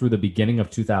 2014 through the beginning of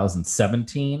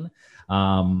 2017.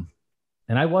 And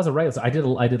I was a regular. So I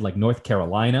did like North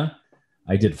Carolina.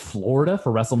 I did Florida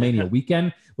for WrestleMania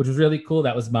weekend, which was really cool.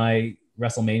 That was my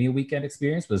WrestleMania weekend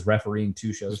experience, was refereeing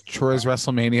 2 shows. Troy's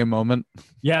WrestleMania moment.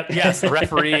 Yeah, yes,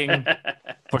 refereeing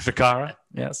for Shikara.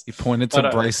 Yes. He pointed to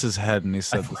Bryce's head and he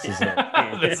said, "This is it."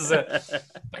 This is it.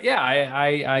 But yeah,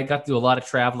 I got to do a lot of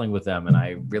traveling with them, and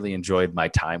I really enjoyed my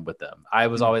time with them. I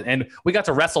was always, and we got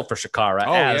to wrestle for Shikara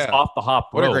off the hop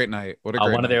rope. What a great night.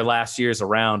 One of their last years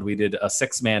around, we did a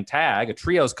 6-man tag, a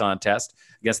trios contest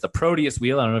against the Proteus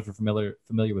Wheel. I don't know if you're familiar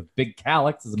with Big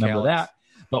Calyx as a member of that.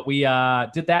 But we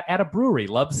did that at a brewery,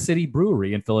 Love City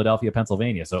Brewery in Philadelphia,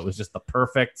 Pennsylvania. So it was just the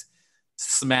perfect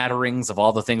smatterings of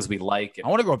all the things we like. I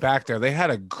want to go back there. They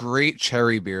had a great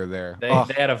cherry beer there. They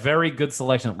had a very good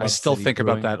selection. I still think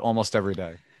about that almost every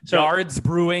day. So, Yards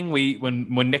Brewing.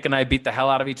 When Nick and I beat the hell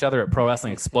out of each other at Pro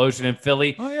Wrestling Explosion in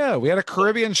Philly. Oh yeah, we had a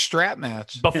Caribbean strap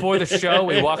match. Before the show,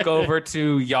 we walk over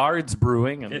to Yards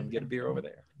Brewing and get a beer over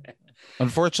there.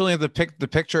 Unfortunately, the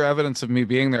picture evidence of me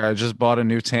being there, I just bought a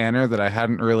new tanner that I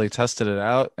hadn't really tested it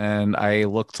out, and I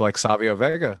looked like Savio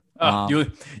Vega.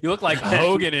 You look like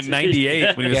Hogan in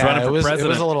 '98 when he was running for president. It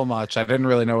was a little much. I didn't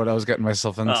really know what I was getting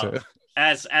myself into.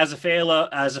 As a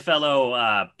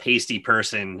fellow pasty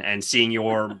person, and seeing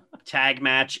your tag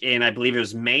match in, I believe it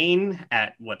was Maine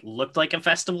at what looked like a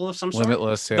festival of some sort.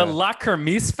 Limitless, the La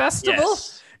Kermesse Festival.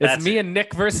 Yes, it's me and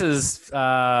Nick versus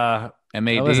MAD.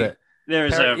 What was it?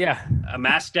 There's Yeah. a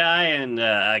masked guy and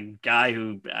a guy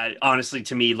who honestly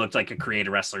to me looked like a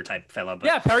creator wrestler type fellow. But...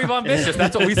 Yeah, Perry Von Vicious.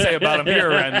 That's what we say about him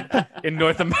here and in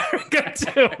North America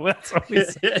too. That's what we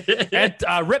say. And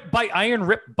Iron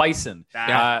Rip Bison.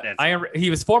 He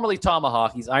was formerly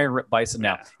Tomahawk. He's Iron Rip Bison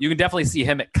now. Yeah. You can definitely see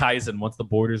him at Kaizen once the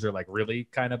borders are like really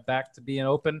kind of back to being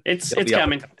open. It's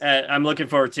coming. I'm looking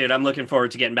forward to it. I'm looking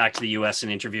forward to getting back to the U.S.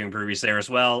 and interviewing breweries there as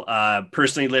well.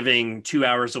 Personally living 2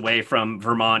 hours away from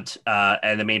Vermont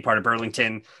and the main part of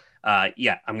Burlington. I'm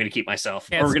going to keep myself.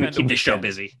 Or we're going to keep the show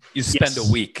busy. You spend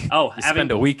a week.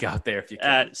 Spend a week out there if you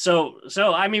can. So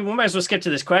I mean, we might as well skip to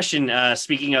this question.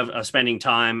 Speaking of spending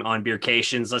time on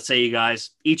beercations, let's say you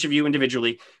guys, each of you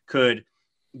individually, could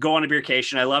go on a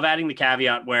beercation. I love adding the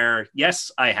caveat where,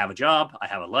 yes, I have a job, I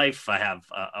have a life, I have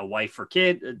a wife or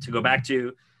kid to go back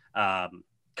to.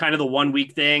 Kind of the 1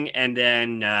 week thing, and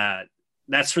then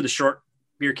that's for the short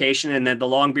beercation, and then the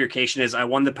long beercation is I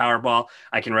won the Powerball.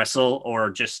 I can wrestle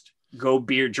or just go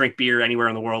drink beer anywhere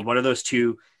in the world. What are those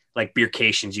two like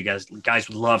beercations you guys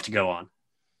would love to go on?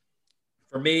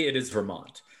 For me, it is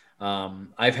Vermont.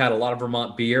 I've had a lot of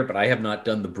Vermont beer, but I have not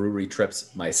done the brewery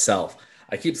trips myself.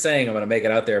 I keep saying I'm going to make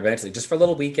it out there eventually, just for a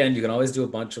little weekend. You can always do a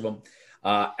bunch of them.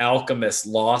 Alchemist,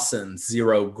 Lawson,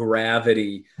 Zero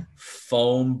Gravity,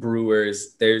 Foam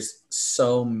Brewers. There's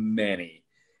so many,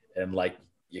 and like,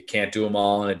 you can't do them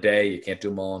all in a day. You can't do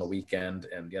them all in a weekend.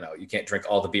 And, you can't drink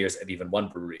all the beers at even one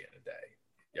brewery in a day.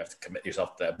 You have to commit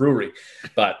yourself to that brewery.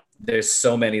 But there's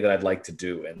so many that I'd like to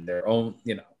do. And their own,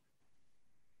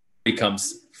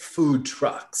 becomes food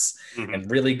trucks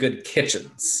and really good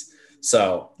kitchens.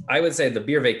 So I would say the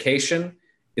beer vacation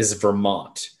is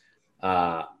Vermont.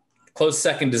 Close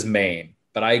second is Maine.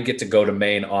 But I get to go to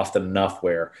Maine often enough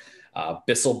where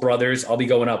Bissell Brothers, I'll be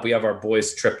going up. We have our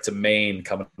boys' trip to Maine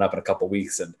coming up in a couple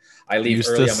weeks, and I leave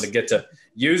early. I'm going to get to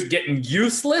getting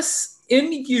useless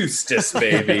in Eustis,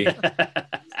 baby.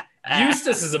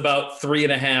 Eustis is about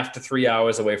 3.5 to 3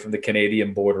 hours away from the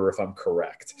Canadian border, if I'm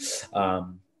correct.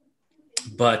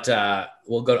 But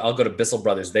I'll go to Bissell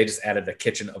Brothers. They just added a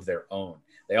kitchen of their own.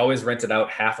 They always rented out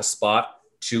half a spot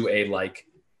to a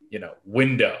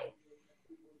window,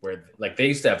 where like they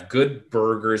used to have good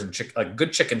burgers and a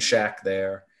good chicken shack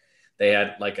there. They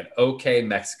had like an okay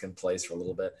Mexican place for a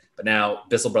little bit, but now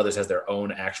Bissell Brothers has their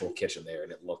own actual kitchen there,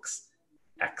 and it looks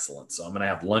excellent. So I'm going to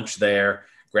have lunch there,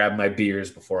 grab my beers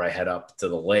before I head up to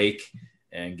the lake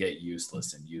and get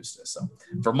useless in Eustis. So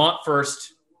Vermont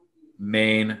first,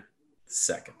 Maine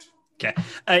second. Okay.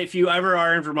 If you ever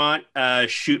are in Vermont,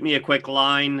 shoot me a quick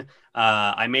line.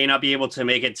 I may not be able to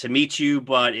make it to meet you,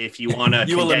 but if you want to,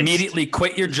 you will immediately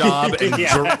quit your job and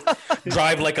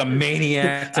drive like a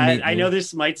maniac to meet me. I know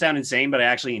this might sound insane, but I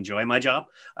actually enjoy my job.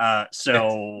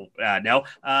 No.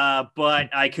 But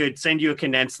I could send you a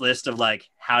condensed list of like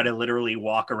how to literally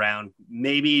walk around.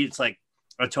 Maybe it's like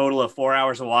a total of 4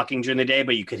 hours of walking during the day,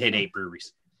 but you could hit 8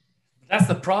 breweries. That's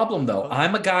the problem, though.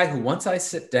 I'm a guy who, once I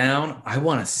sit down, I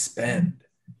want to spend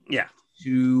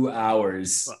 2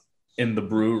 hours in the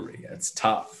brewery. It's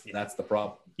tough. Yeah. That's the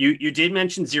problem. You did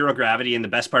mention Zero Gravity, and the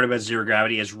best part about Zero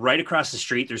Gravity is right across the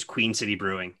street, there's Queen City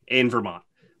Brewing in Vermont.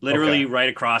 Literally right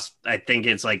across, I think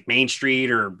it's like Main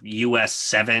Street or US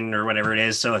 7 or whatever it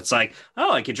is. So it's like,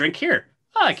 oh, I could drink here.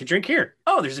 Oh, I could drink here.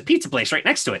 Oh, there's a pizza place right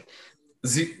next to it.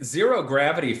 Zero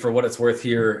Gravity, for what it's worth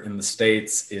here in the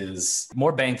States, is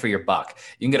more bang for your buck.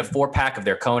 You can get a 4-pack of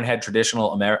their Conehead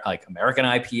traditional American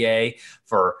IPA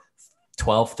for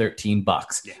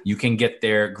 $12-13. Yeah. You can get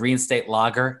their Green State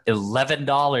Lager,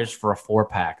 $11 for a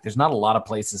 4-pack. There's not a lot of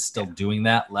places still doing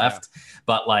that left,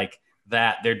 but like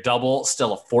that, their double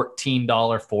still a $14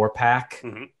 4-pack.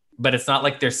 But it's not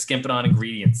like they're skimping on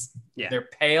ingredients. Yeah. Their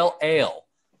pale ale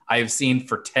I have seen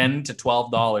for $10 to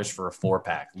 $12 for a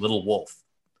 4-pack. Little Wolf.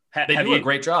 They do a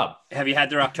great job. Have you had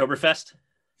their Oktoberfest?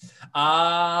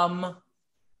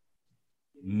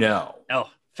 No. Oh,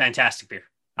 fantastic beer.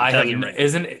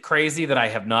 Isn't it crazy that I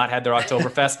have not had their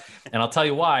Oktoberfest? And I'll tell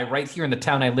you why. Right here in the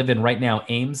town I live in right now,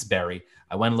 Amesbury,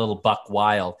 I went a little buck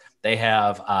wild. They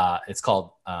have, it's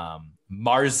called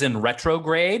Marzen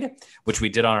Retrograde, which we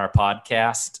did on our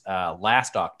podcast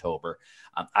last October.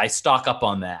 I stock up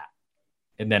on that.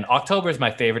 And then October is my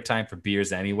favorite time for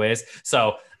beers anyways.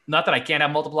 So not that I can't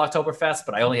have multiple Oktoberfests,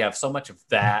 but I only have so much of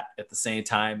that at the same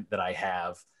time that I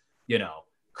have,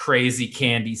 crazy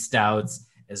candy stouts,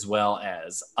 as well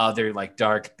as other like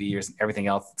dark beers and everything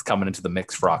else that's coming into the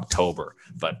mix for October.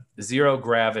 But Zero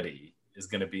Gravity is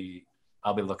going to be,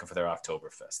 I'll be looking for their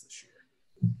Oktoberfest this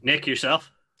year. Nick,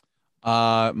 yourself?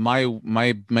 My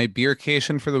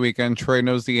beercation for the weekend. Troy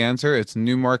knows the answer. It's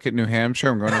Newmarket, New Hampshire.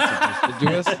 I'm going to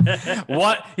Deciduous.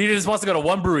 What? He just wants to go to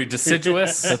one brewery,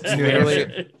 Deciduous.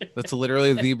 That's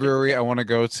literally the brewery I want to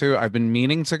go to. I've been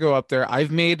meaning to go up there.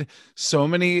 I've made so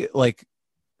many like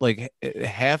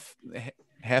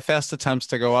half-assed attempts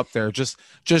to go up there. Just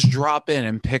drop in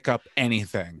and pick up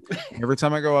anything. Every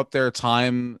time I go up there,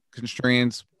 time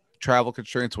constraints, travel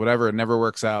constraints, whatever, it never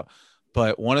works out.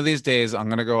 But one of these days, I'm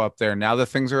going to go up there. Now that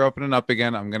things are opening up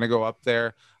again, I'm going to go up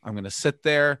there. I'm going to sit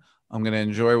there. I'm going to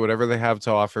enjoy whatever they have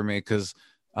to offer me because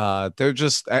they're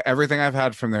just everything I've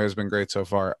had from there has been great so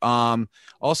far.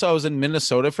 Also, I was in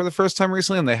Minnesota for the first time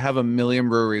recently, and they have a million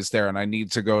breweries there, and I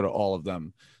need to go to all of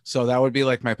them. So that would be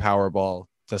like my Powerball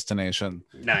destination.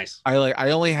 Nice. I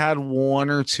only had one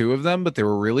or two of them, but they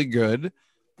were really good.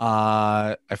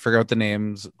 I forgot what the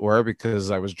names were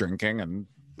because I was drinking and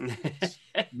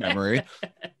memory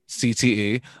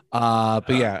CTE. But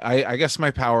yeah, I guess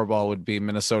my Powerball would be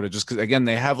Minnesota just because again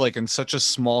they have like in such a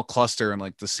small cluster in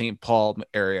like the St. Paul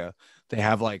area. They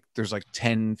have like there's like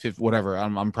 10, 50, whatever.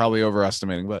 I'm probably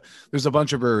overestimating, but there's a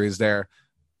bunch of breweries there.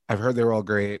 I've heard they're all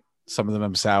great. Some of them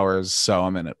have sours, so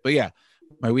I'm in it. But yeah,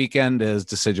 my weekend is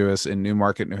Deciduous in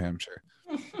Newmarket, New Hampshire.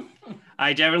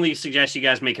 I definitely suggest you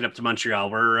guys make it up to Montreal.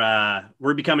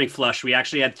 We're becoming flush. We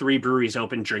actually had 3 breweries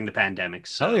open during the pandemic.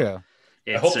 So hell yeah!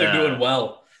 I hope they're doing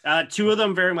well. 2 of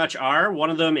them very much are. One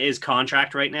of them is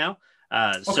contract right now.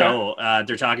 So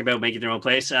they're talking about making their own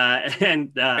place.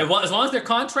 And as long as they're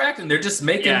contract and they're just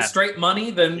making straight money,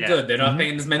 then good. They're not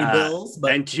paying as many bills.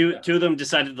 But and two of them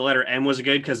decided the letter M was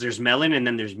good because there's melon and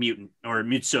then there's mutant or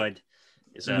mutsoid.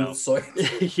 So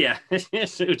yeah,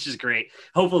 which is great.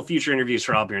 Hopeful future interviews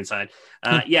for all beer inside.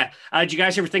 Did you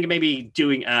guys ever think of maybe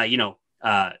doing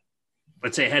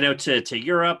let's say head out to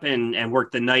Europe and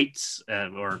work the nights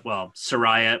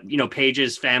Soraya,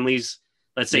 Pages, families,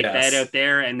 let's say fed out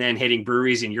there and then hitting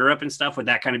breweries in Europe and stuff? Would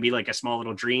that kind of be like a small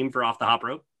little dream for Off the Hop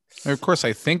Road? Of course,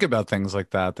 I think about things like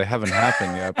that. They haven't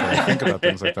happened yet, but I think about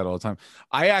things like that all the time.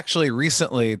 I actually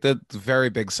recently, the very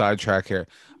big sidetrack here,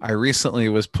 I recently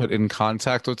was put in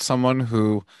contact with someone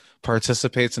who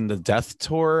participates in the Death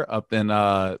Tour up in,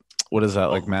 what is that,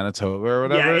 like Manitoba or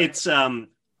whatever? Yeah, it's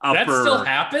that still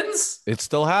happens? It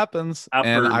still happens. Upper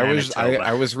And Manitoba.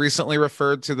 I was recently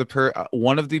referred to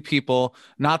one of the people,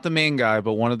 not the main guy,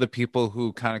 but one of the people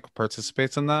who kind of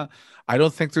participates in that. I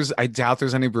doubt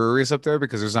there's any breweries up there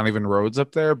because there's not even roads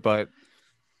up there, but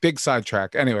big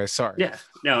sidetrack. Anyway, sorry. Yeah,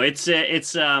 no, it's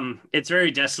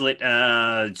very desolate.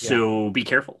 So be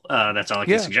careful. That's all I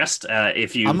can suggest.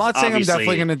 If you, I'm not saying I'm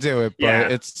definitely going to do it,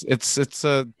 but it's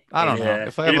I don't know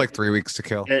if I have like 3 weeks to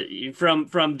kill.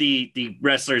 From the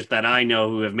wrestlers that I know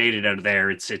who have made it out of there,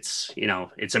 it's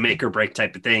a make or break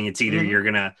type of thing. It's either you're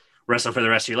gonna wrestle for the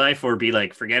rest of your life or be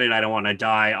like, forget it, I don't want to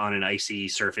die on an icy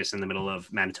surface in the middle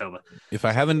of Manitoba. If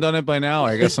I haven't done it by now,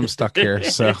 I guess I'm stuck here.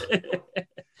 So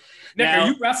Nick, are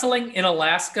you wrestling in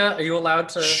Alaska? Are you allowed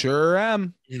to? Sure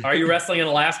am. Are you wrestling in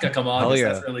Alaska? Come on. Hell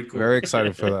yeah. That's really cool. Very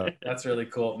excited for that. That's really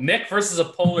cool. Nick versus a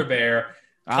polar bear.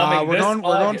 We're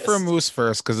going for a moose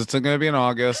first because it's going to be in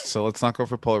August. So let's not go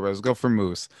for polar bears. Let's go for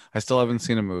moose. I still haven't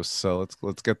seen a moose, so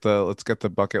let's get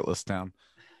the bucket list down.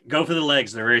 Go for the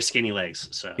legs. They're very skinny legs.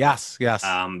 So yes.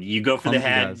 You go for the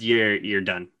head. You're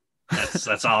done.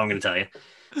 That's all I'm going to tell you.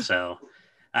 So.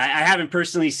 I haven't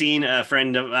personally seen a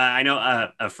friend of I know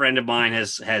a friend of mine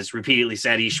has repeatedly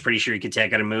said he's pretty sure he could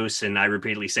take out a moose, and I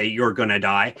repeatedly say you're gonna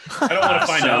die. I don't want to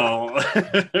find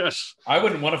out. I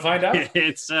wouldn't want to find out.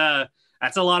 It's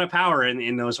that's a lot of power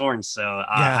in those horns, so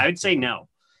I would say no.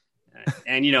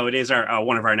 And it is our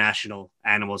one of our national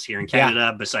animals here in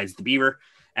Canada, besides the beaver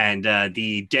and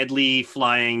the deadly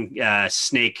flying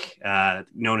snake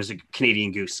known as a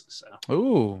Canadian goose. So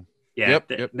ooh. Yeah,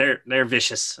 they're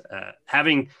vicious.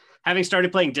 Having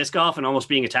started playing disc golf and almost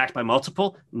being attacked by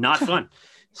multiple, not fun.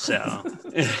 So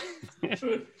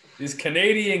these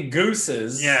Canadian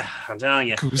gooses. Yeah, I'm telling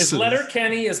you. Is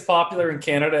Letterkenny as popular in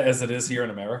Canada as it is here in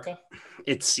America?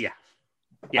 It's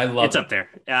I love it's up there.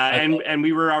 And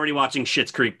we were already watching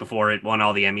Schitt's Creek before it won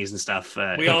all the Emmys and stuff.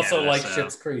 We also like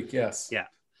Schitt's Creek. Yes. Yeah.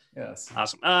 Yes.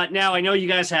 Awesome. Now I know you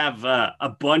guys have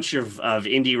a bunch of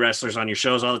indie wrestlers on your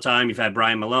shows all the time. You've had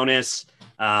Brian Malonis,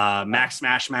 Max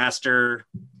Smashmaster.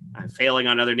 I'm failing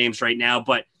on other names right now,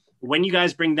 but when you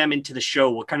guys bring them into the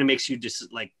show, what kind of makes you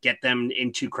just like get them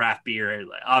into craft beer?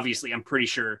 Obviously, I'm pretty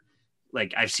sure,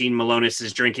 like I've seen Malonis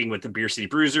is drinking with the Beer City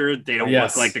Bruiser. They don't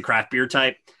look like the craft beer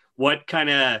type.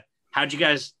 How'd you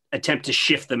guys attempt to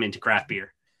shift them into craft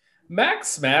beer?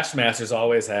 Max Smashmaster's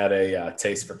always had a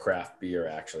taste for craft beer,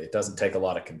 actually. It doesn't take a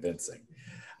lot of convincing.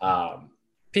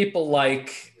 People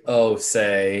like,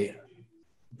 say,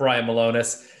 Brian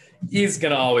Malonis, he's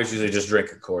going to always usually just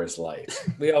drink a Coors Light.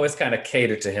 We always kind of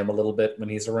cater to him a little bit when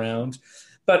he's around.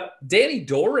 But Danny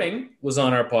Doring was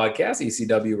on our podcast,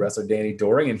 ECW wrestler Danny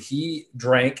Doring, and he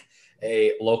drank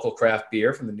a local craft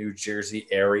beer from the New Jersey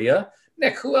area.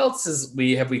 Nick, who else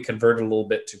have we converted a little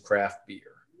bit to craft beer?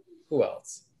 Who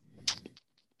else?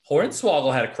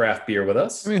 Hornswoggle had a craft beer with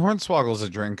us. I mean, Hornswoggle's a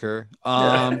drinker.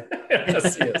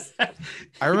 Yes, he is.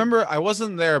 I remember I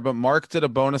wasn't there, but Mark did a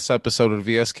bonus episode with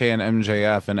VSK and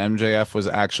MJF, and MJF was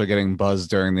actually getting buzzed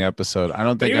during the episode. I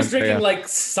don't think He was MJF... drinking like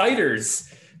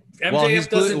ciders. MJF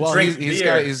doesn't drink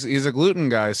beer. He's a gluten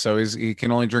guy, so he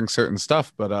can only drink certain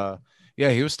stuff. But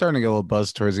yeah, he was starting to get a little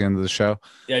buzzed towards the end of the show.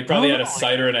 Yeah, he probably had a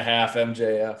cider and a half,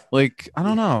 MJF. Like, I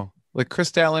don't know. Like,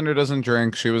 Chris Statlander doesn't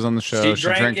drink. She was on the show. She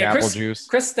drank apple juice.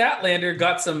 Chris Statlander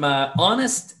got some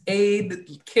Honest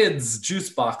Aid Kids juice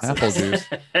boxes. Apple juice.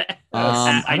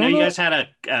 I know you guys had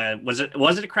a was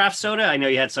it a craft soda? I know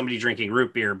you had somebody drinking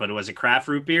root beer, but was it craft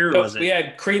root beer? Or was it? We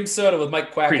had cream soda with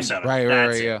Mike Quacken. Cream soda.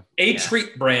 Right, yeah.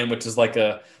 Treat brand, which is like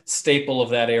a staple of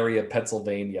that area,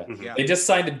 Pennsylvania. Yeah. They just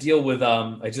signed a deal with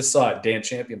I just saw it. Dan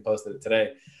Champion posted it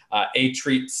today. A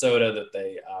Treat soda that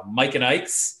they Mike and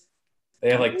Ike's. They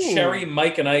have like cherry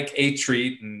Mike and Ike A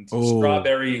Treat and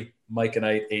strawberry Mike and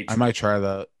Ike A Treat. I might try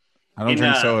that. I don't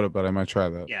drink soda, but I might try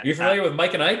that. Yeah. You familiar with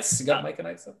Mike and Ike's? You got Mike and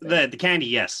Ike's up there? The candy,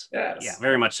 yes. Yes. Yeah,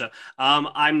 very much so.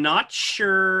 I'm not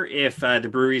sure if the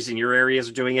breweries in your areas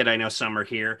are doing it. I know some are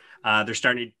here. They're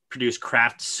starting to produce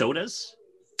craft sodas.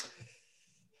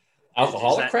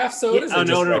 Alcoholic craft sodas? Yeah,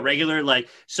 no, regular.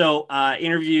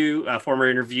 Former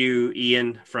interview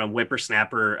Ian from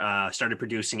Whippersnapper started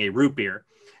producing a root beer.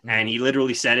 And he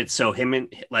literally said it so him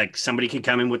and like somebody could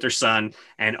come in with their son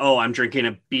and I'm drinking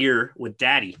a beer with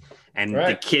daddy, and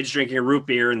the kid's drinking a root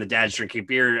beer and the dad's drinking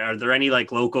beer. Are there any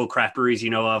like local craft breweries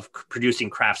you know of producing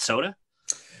craft soda?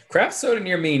 Craft soda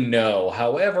near me, no.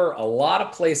 However, a lot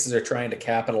of places are trying to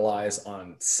capitalize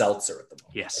on seltzer at the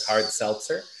moment. Yes, like hard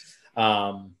seltzer.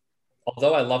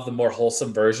 Although I love the more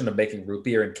wholesome version of making root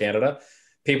beer in Canada,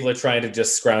 people are trying to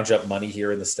just scrounge up money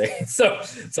here in the States. So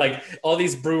it's like all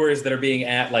these brewers that are being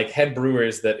head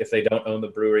brewers that if they don't own the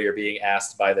brewery are being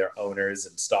asked by their owners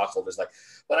and stockholders, like,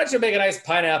 why don't you make a nice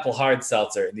pineapple hard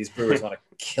seltzer? And these brewers want to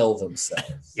kill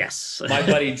themselves. Yes. My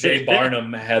buddy Jay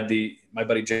Barnum is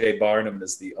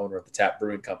the owner of the Tap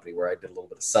Brewing Company, where I did a little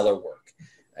bit of cellar work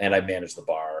and I managed the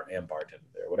bar and bartended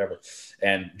there, whatever.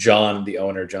 And John, the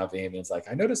owner, John Vamian's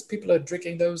like, I noticed people are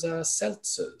drinking those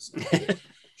seltzers.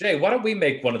 Jay, why don't we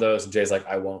make one of those? And Jay's like,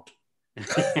 I won't.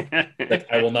 Like,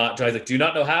 I will not. John's like, do you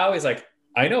not know how? He's like,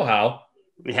 I know how.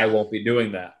 I won't be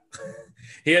doing that.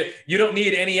 You don't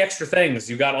need any extra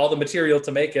things. You got all the material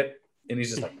to make it. And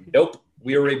he's just like, nope,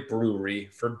 we are a brewery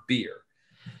for beer.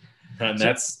 And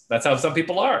that's how some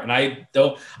people are. And I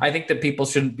think that people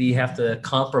shouldn't have to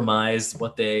compromise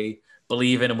what they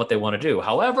believe in and what they want to do.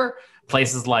 However,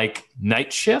 places like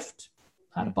Night Shift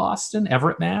out of Boston,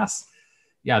 Everett, Mass.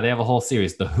 Yeah, they have a whole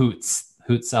series, the Hoot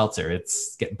Seltzer.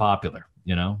 It's getting popular,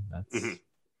 That's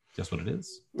just what it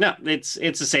is. No, it's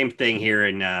the same thing here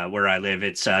in where I live.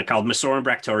 It's called Masorum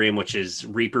Bractorium, which is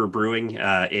Reaper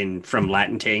Brewing from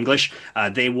Latin to English.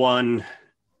 They won,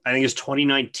 I think it's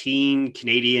 2019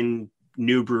 Canadian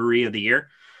New Brewery of the Year.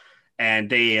 And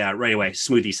they right away,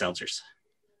 smoothie seltzers.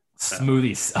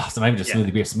 Smoothies. Oh, so not even just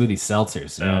smoothie beer, smoothie seltzers.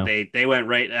 So they went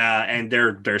right and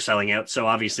they're selling out. So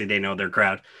obviously they know their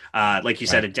crowd. Like you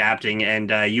said, adapting.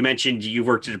 And you mentioned you've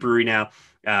worked at a brewery now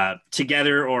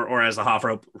together or as a hop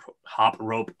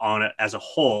rope on it as a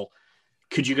whole.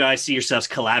 Could you guys see yourselves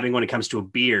collabing when it comes to a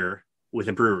beer with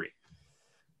a brewery?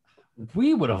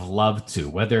 We would have loved to,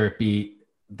 whether it be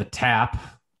the Tap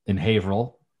in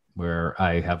Haverhill, where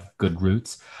I have good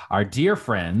roots. Our dear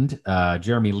friend,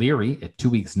 Jeremy Leary, at 2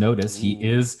 weeks' notice, he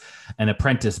is an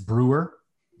apprentice brewer,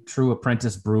 true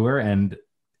apprentice brewer. And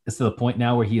it's to the point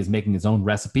now where he is making his own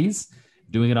recipes,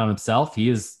 doing it on himself. He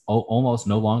is almost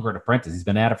no longer an apprentice. He's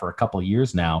been at it for a couple of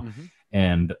years now. Mm-hmm.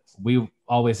 And we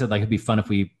always said, it'd be fun if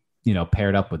we,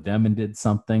 paired up with them and did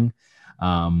something.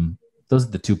 Those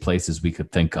are the two places we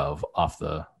could think of off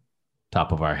the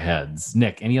top of our heads.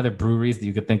 Nick, any other breweries that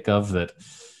you could think of that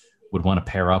would want to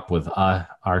pair up with our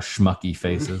schmucky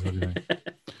faces?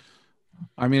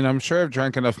 I mean, I'm sure I've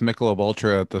drank enough Michelob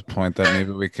Ultra at this point that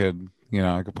maybe we could,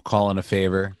 I could call in a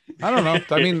favor. I don't know.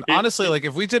 I mean, honestly, like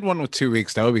if we did one with 2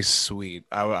 weeks, that would be sweet.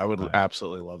 I would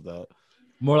absolutely love that.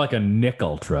 More like a Nick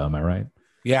Ultra, am I right?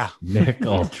 Yeah. Nick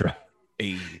Ultra.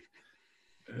 Kind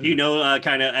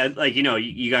of like,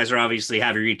 you guys are obviously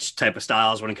have your each type of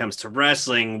styles when it comes to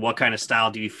wrestling. What kind of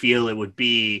style do you feel it would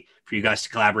be for you guys to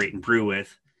collaborate and brew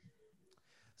with?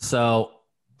 So,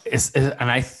 and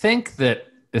I think that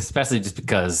especially just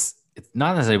because it's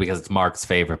not necessarily because it's Mark's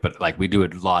favorite, but like we do a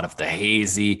lot of the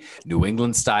hazy New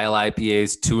England style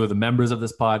IPAs. Two of the members of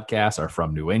this podcast are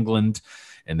from New England,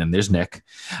 and then there's Nick.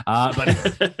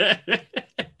 But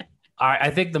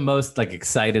I think the most like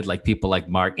excited like people like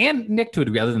Mark and Nick to a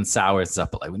degree, other than sour and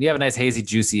stuff, but like when you have a nice hazy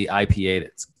juicy IPA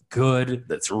that's good,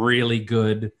 that's really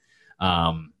good,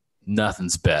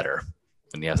 nothing's better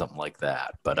when you have something like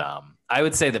that. But I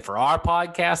would say that for our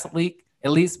podcast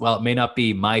at least, while it may not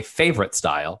be my favorite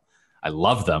style, I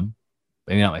love them,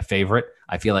 maybe not my favorite.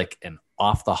 I feel like an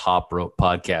off the hop rope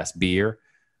podcast beer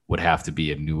would have to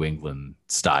be a New England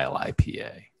style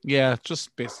IPA. Yeah,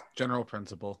 just basic general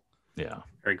principle. Yeah.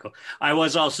 Very cool. I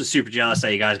was also super jealous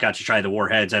that you guys got to try the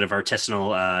Warheads out of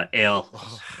artisanal ale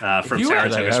from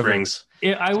Saratoga Springs.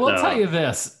 I will tell you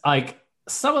this, like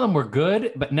some of them were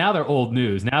good, but now they're old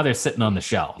news. Now they're sitting on the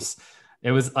shelves.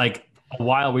 It was like a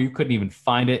while where you couldn't even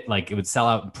find it. Like it would sell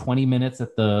out in 20 minutes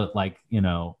at the, like, you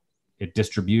know, at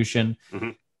distribution. Mm-hmm.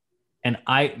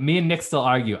 And me and Nick still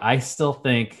argue. I still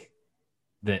think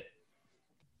that,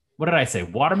 what did I say?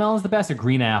 Watermelon is the best or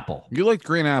green apple? You like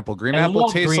green apple. Green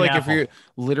apple tastes like if you're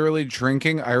literally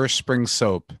drinking Irish Spring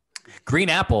soap. Green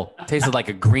apple tasted like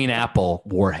a green apple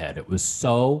Warhead. It was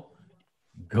so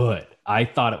good. I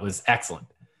thought it was excellent.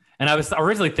 And I was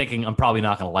originally thinking I'm probably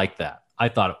not going to like that. I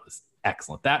thought it was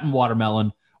excellent. That and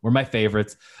watermelon were my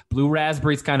favorites. Blue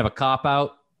raspberry's kind of a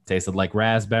cop-out. Tasted like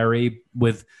raspberry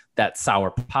with that sour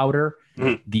powder.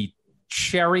 Mm. The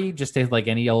cherry just tasted like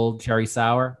any old cherry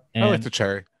sour. And I like the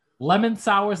cherry. Lemon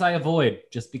sours I avoid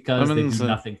just because they do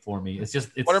nothing for me. It's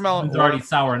watermelon's already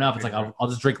sour enough. It's like I'll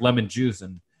just drink lemon juice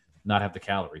and not have the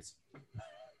calories.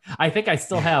 I think I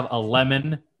still have a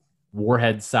lemon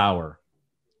Warhead sour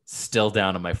still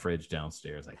down in my fridge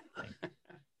downstairs. I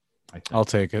think. I'll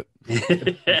take it.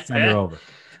 Send her over.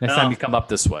 Next time you come up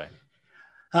this way.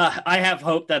 I have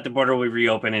hope that the border will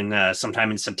reopen in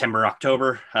sometime in September,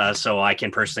 October, so I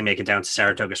can personally make it down to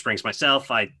Saratoga Springs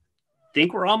myself. I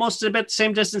think we're almost about the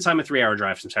same distance. I'm a 3-hour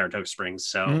drive from Saratoga Springs,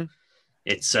 so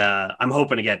it's I'm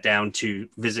hoping to get down to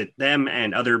visit them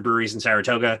and other breweries in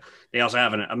Saratoga. They also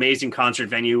have an amazing concert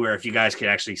venue where if you guys could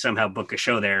actually somehow book a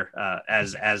show there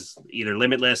as either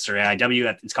Limitless or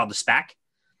AIW, it's called the SPAC.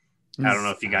 I don't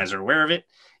know if you guys are aware of it.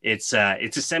 It's a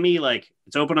semi, like,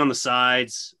 it's open on the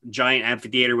sides, giant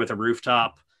amphitheater with a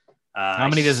rooftop. How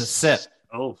many does it sit?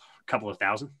 Oh, a couple of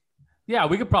thousand. Yeah,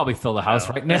 we could probably fill the house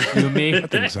right now. You and me. I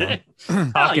think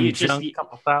so.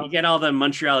 You get all the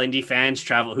Montreal indie fans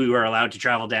who are allowed to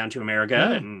travel down to America,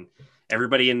 and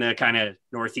everybody in the kind of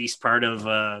northeast part of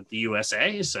the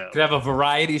USA. So could have a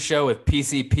variety show with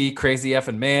PCP, Crazy F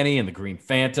and Manny, and the Green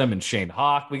Phantom, and Shane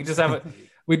Hawk. We could just have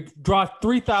we draw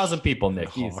 3,000 people,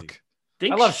 Nick. Easy.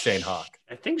 I love Shane Hawk.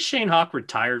 I think Shane Hawk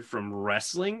retired from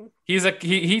wrestling. He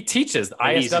teaches.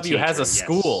 ISW has a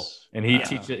school, and he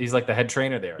teaches. He's like the head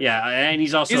trainer there. Yeah, and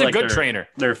he's also a good trainer.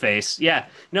 Their face. Yeah.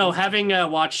 No, having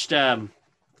watched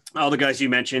all the guys you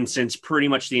mentioned since pretty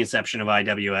much the inception of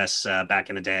IWS back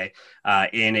in the day,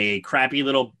 in a crappy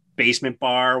little basement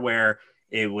bar where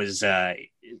it was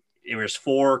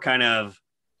 4 kind of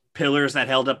pillars that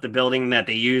held up the building that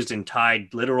they used and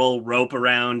tied literal rope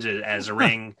around as a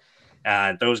ring.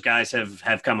 Those guys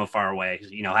have come a far way.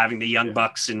 You know, having the Young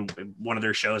Bucks in one of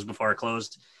their shows before it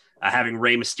closed, having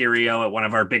Rey Mysterio at one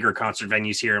of our bigger concert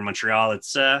venues here in Montreal.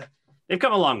 It's they've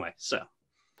come a long way. So,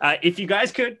 if you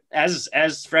guys could,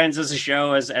 as friends, as a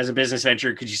show, as a business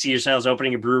venture, could you see yourselves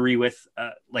opening a brewery with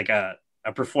like a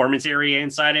performance area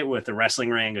inside it with a wrestling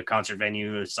ring, a concert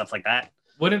venue, stuff like that?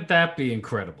 Wouldn't that be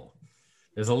incredible?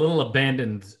 There's a little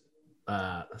abandoned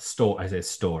store. I say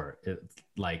store. It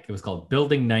was called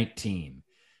Building 19,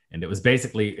 and it was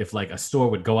basically if like a store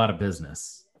would go out of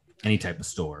business, any type of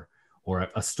store, or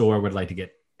a store would like to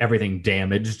get everything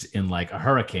damaged in like a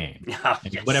hurricane,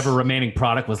 whatever remaining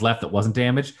product was left that wasn't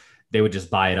damaged, they would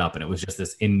just buy it up, and it was just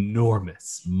this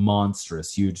enormous,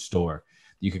 monstrous, huge store.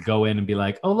 You could go in and be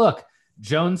like, oh look,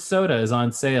 Jones Soda is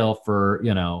on sale for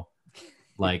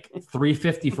like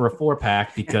 $3.50 for a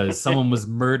 4-pack because someone was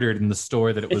murdered in the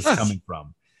store that it was coming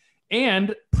from.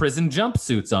 And prison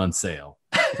jumpsuits on sale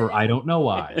for I don't know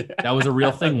why. That was a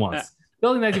real thing once.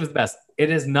 Building 19 was the best.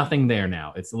 It is nothing there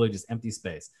now. It's literally just empty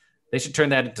space. They should turn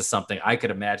that into something. I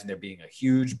could imagine there being a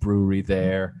huge brewery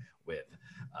there with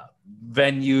a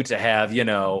venue to have,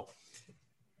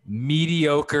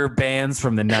 mediocre bands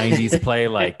from the 90s play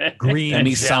like Green and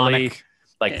Jelly,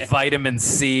 like Vitamin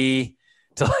C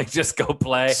to like just go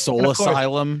play. Soul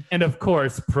Asylum. And of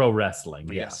course, pro wrestling.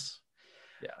 Yes.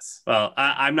 Yes. Well,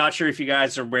 I'm not sure if you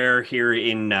guys are aware, here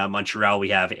in Montreal, we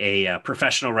have a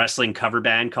professional wrestling cover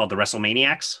band called the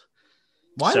WrestleManiacs.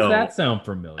 Why does that sound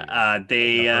familiar?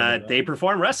 They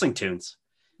perform wrestling tunes.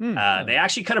 They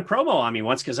actually cut a promo on me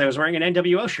once because I was wearing an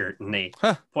NWO shirt, and they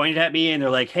pointed at me and they're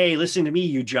like, "Hey, listen to me,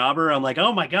 you jobber!" I'm like,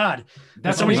 "Oh my god,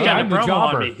 somebody's got a promo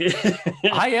on me."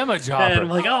 I am a jobber. And I'm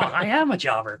like, "Oh, I am a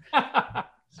jobber."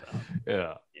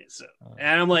 Yeah. So,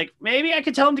 and I'm like, maybe I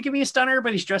could tell him to give me a stunner,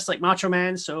 but he's dressed like Macho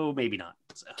Man, so maybe not.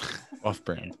 So.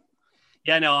 Off-brand.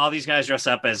 Yeah, no, all these guys dress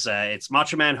up as it's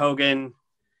Macho Man, Hogan,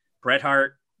 Bret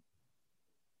Hart,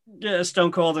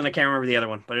 Stone Cold, and I can't remember the other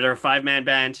one, but they're a 5-man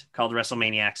band called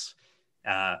WrestleManiacs.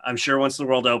 I'm sure once the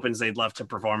world opens, they'd love to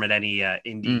perform at any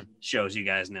indie shows you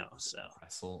guys know. So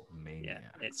WrestleMania, yeah,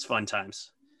 it's fun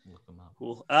times. Look them up.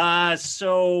 Cool.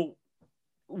 So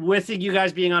with you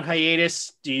guys being on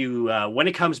hiatus, do you when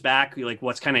it comes back, like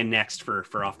what's kind of next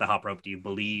for Off the Hop Rope? Do you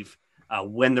believe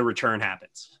when the return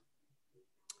happens?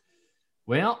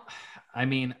 Well, I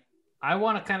mean, I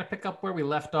want to kind of pick up where we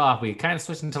left off. We kind of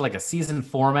switched into like a season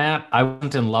format. I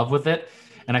wasn't in love with it.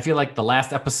 And I feel like the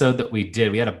last episode that we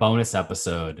did, we had a bonus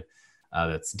episode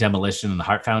that's Demolition and the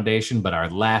Hart Foundation. But our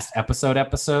last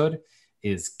episode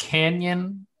is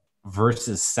Canyon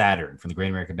versus Saturn from the Great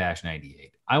American Bash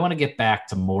 98. I want to get back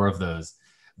to more of those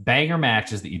banger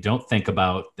matches that you don't think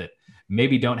about, that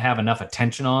maybe don't have enough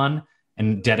attention on,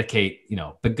 and dedicate,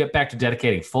 but get back to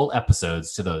dedicating full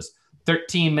episodes to those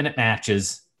 13-minute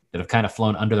matches that have kind of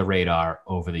flown under the radar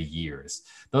over the years.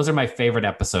 Those are my favorite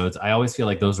episodes. I always feel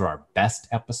like those are our best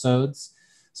episodes.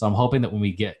 So I'm hoping that when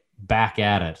we get back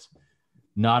at it,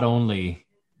 not only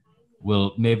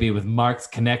will maybe with Mark's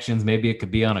connections, maybe it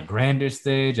could be on a grander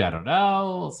stage. I don't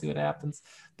know. We'll see what happens.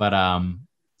 But I'm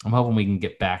hoping we can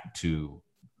get back to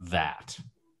that.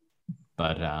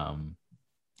 But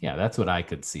yeah, that's what I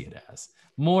could see it as.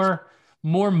 More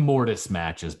Mortis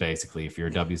matches, basically, if you're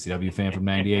a WCW fan from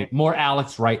 98. More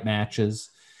Alex Wright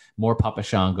matches, more Papa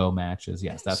Shango matches.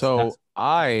 Yes, that's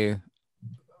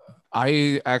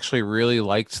I actually really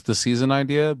liked the season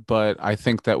idea, but I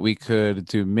think that we could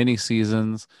do mini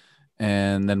seasons,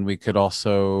 and then we could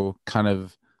also kind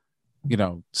of,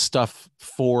 stuff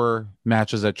 4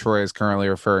 matches that Troy is currently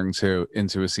referring to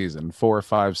into a season, 4,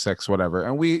 5, 6, whatever.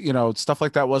 And we, stuff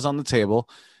like that was on the table.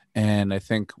 And I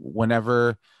think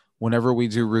whenever we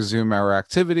do resume our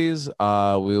activities,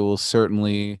 we will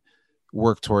certainly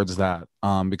work towards that.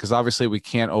 Because obviously we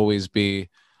can't always be,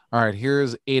 all right,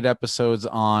 here's 8 episodes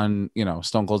on,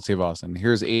 Stone Cold Steve Austin.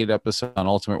 Here's 8 episodes on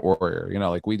Ultimate Warrior.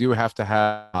 Like we do have to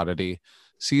have oddity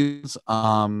seasons.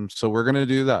 So we're going to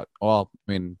do that. Well,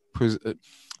 I mean,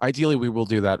 ideally we will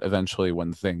do that eventually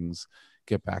when things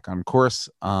get back on course.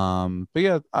 But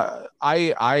yeah,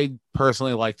 I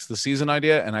personally liked the season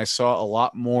idea, and I saw a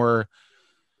lot more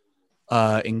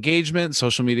engagement,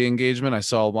 social media engagement. I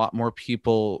saw a lot more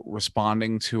people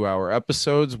responding to our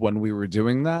episodes when we were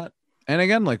doing that. And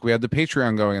again, like we had the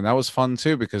Patreon going, and that was fun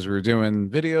too, because we were doing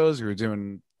videos, we were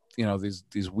doing,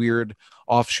 these weird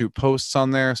offshoot posts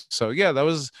on there. So yeah, that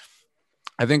was,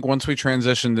 I think once we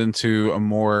transitioned into a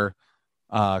more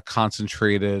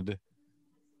concentrated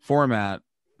format,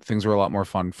 things were a lot more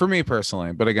fun for me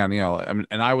personally. But again,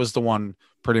 and I was the one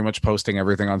pretty much posting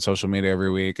everything on social media every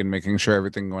week and making sure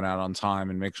everything went out on time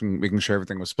and making sure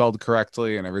everything was spelled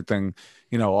correctly and everything,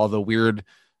 all the weird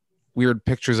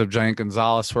pictures of Giant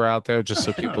Gonzalez were out there just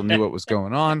so people knew what was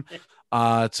going on.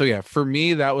 So yeah, for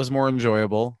me, that was more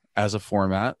enjoyable as a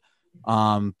format. But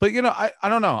I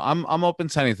don't know. I'm open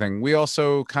to anything. We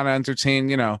also kind of entertain,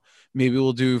 maybe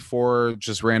we'll do 4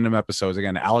 just random episodes.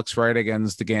 Again, Alex Wright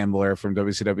against the Gambler from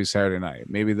WCW Saturday Night.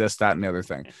 Maybe this, that, and the other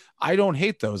thing. I don't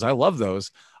hate those. I love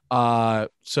those.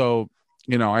 So,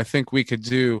 I think we could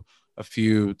do a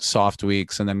few soft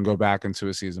weeks and then go back into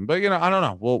a season. But, I don't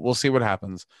know. We'll see what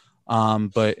happens.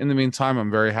 But in the meantime,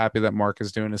 I'm very happy that Mark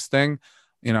is doing his thing.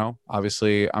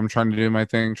 Obviously I'm trying to do my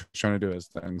thing, trying to do his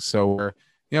thing. So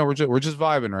we're just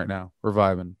vibing right now. We're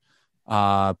vibing.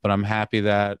 But I'm happy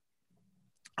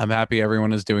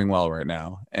everyone is doing well right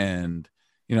now. And,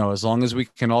 as long as we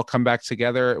can all come back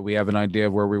together, we have an idea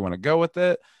of where we want to go with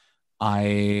it.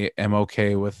 I am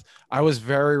okay with, I was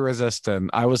very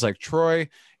resistant. I was like, Troy,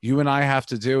 you and I have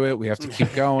to do it. We have to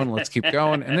keep going. Let's keep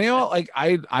going. And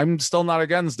I'm still not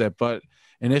against it, but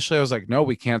initially I was like, no,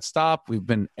 we can't stop. We've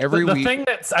been every week. The thing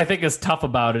that I think is tough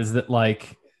about it is that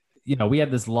we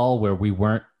had this lull where we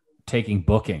weren't taking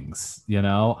bookings.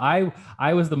 I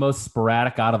was the most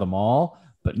sporadic out of them all,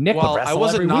 but Nick would wrestle I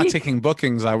wasn't every not week. taking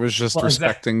bookings. I was just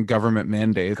respecting government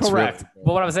mandates. Correct. Really.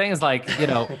 But what I'm saying is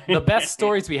the best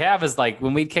stories we have is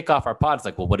when we kick off our pod,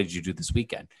 it's well, what did you do this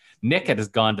weekend? Nick has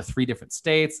gone to 3 different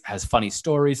states, has funny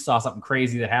stories, saw something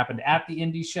crazy that happened at the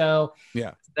indie show.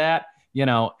 Yeah. That,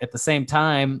 at the same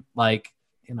time,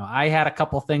 I had a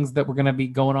couple things that were going to be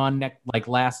going on like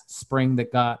last spring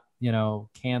that got,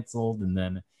 canceled. And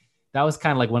then that was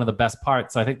kind of like one of the best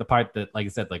parts. So I think the part that, like I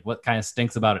said, like what kind of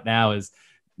stinks about it now is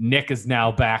Nick is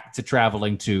now back to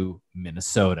traveling to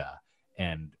Minnesota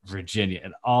and Virginia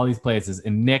and all these places.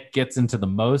 And Nick gets into the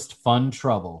most fun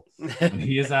trouble when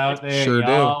he is out there. Sure he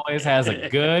do. always has a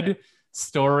good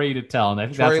story to tell. And I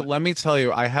think Troy, let me tell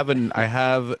you, I have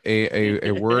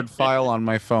a Word file on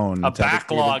my phone. A dedicated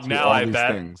backlog to now, all I these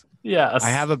bet. things. Yeah, I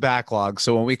have a backlog.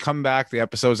 So when we come back, the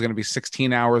episode is going to be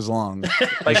 16 hours long.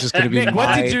 It's just going to be Nick,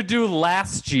 what did you do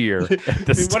last year? At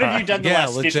this What have you time? done the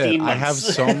last 15 months? I have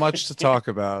so much to talk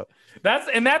about.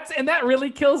 That really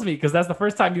kills me because that's the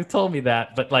first time you've told me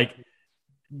that. But like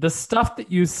the stuff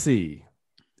that you see,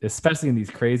 especially in these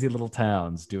crazy little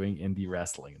towns doing indie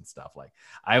wrestling and stuff. Like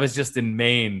I was just in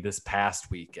Maine this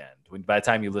past weekend. By the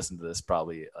time you listen to this,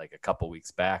 probably like a couple weeks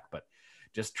back, but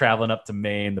just traveling up to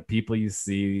Maine, the people you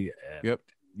see, and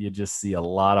you just see a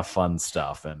lot of fun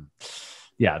stuff. And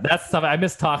yeah, that's stuff I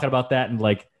miss talking about that. And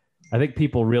like, I think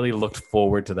people really looked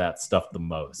forward to that stuff the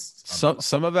most.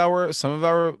 Some of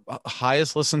our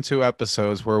highest listened to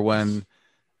episodes were when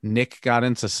Nick got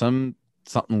into something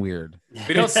weird.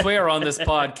 We don't swear on this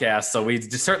podcast, so we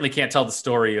certainly can't tell the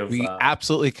story of. We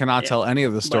absolutely cannot tell any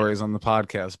of the stories on the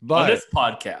podcast, but on this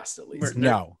podcast at least.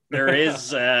 No, there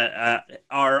is.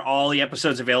 Are all the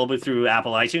episodes available through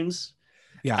Apple iTunes?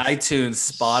 Yeah,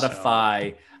 iTunes,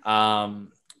 Spotify,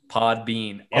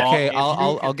 Podbean. Okay,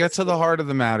 I'll get to the heart of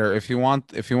the matter. If you want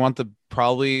the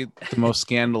probably the most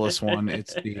scandalous one,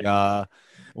 it's the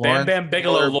Bam Bam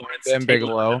Bigelow, Lawrence Bam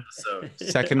Bigelow. episode.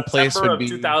 Second place would be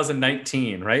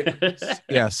 2019, right?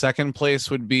 Yeah, second place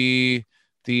would be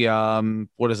the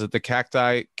what is it? The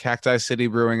Cacti City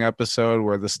Brewing episode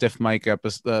where the stiff mic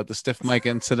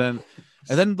incident,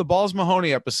 and then the Balls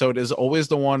Mahoney episode is always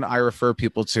the one I refer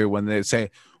people to when they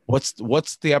say,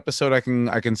 "What's the episode I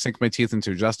can sink my teeth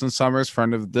into?" Justin Summers,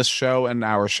 friend of this show and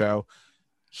our show,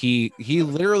 he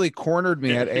literally cornered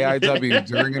me at AIW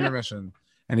during intermission,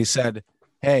 and he said,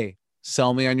 "Hey,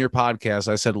 sell me on your podcast."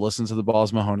 I said, "Listen to the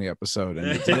Balls Mahoney episode,"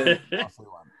 and he did.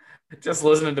 Just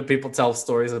listening to people tell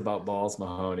stories about Balls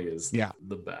Mahoney is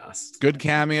the best. Good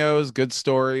cameos, good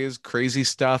stories, crazy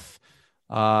stuff.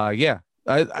 I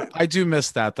do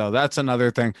miss that though. That's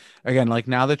another thing. Again, like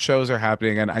now that shows are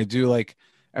happening, and I do like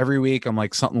every week I'm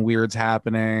like something weird's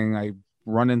happening. I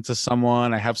run into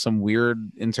someone, I have some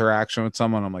weird interaction with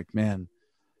someone. I'm like, man,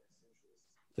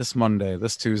 this Monday,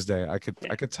 this Tuesday, I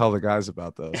could tell the guys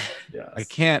about those. Yes. I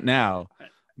can't now,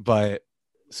 but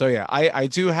so yeah, I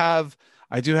do have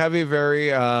a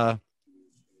very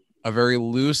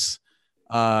loose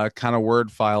kind of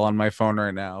word file on my phone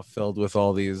right now, filled with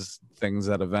all these things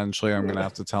that eventually I'm gonna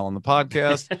have to tell on the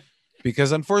podcast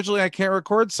because unfortunately I can't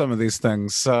record some of these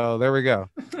things. So there we go.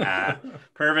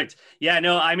 Perfect. Yeah,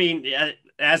 no, I mean,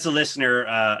 as a listener,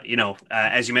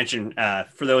 as you mentioned,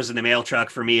 for those in the mail truck,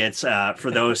 for me, it's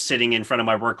for those sitting in front of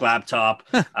my work laptop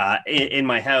in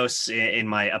my house, in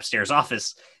my upstairs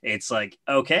office. It's like,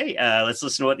 okay, let's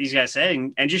listen to what these guys say.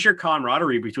 And just your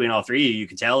camaraderie between all three of you, you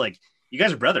can tell, like, you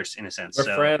guys are brothers in a sense.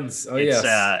 We're friends. Oh,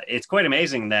 yes. It's quite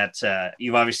amazing that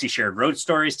you've obviously shared road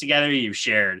stories together. You've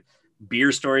shared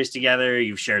beer stories together.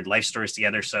 You've shared life stories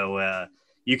together. So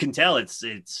you can tell it's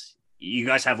you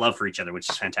guys have love for each other, which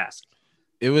is fantastic.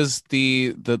 It was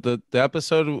the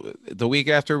episode the week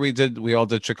after we all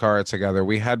did Chikara together.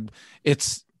 We had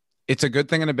it's a good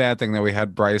thing and a bad thing that we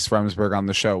had Bryce Remsburg on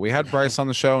the show. We had Bryce on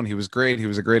the show and he was great. He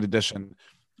was a great addition.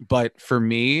 But for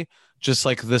me, just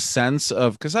like the sense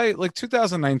of, because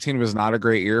 2019 was not a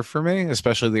great year for me,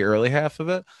 especially the early half of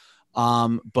it.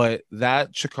 But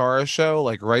that Chikara show,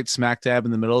 like right smack dab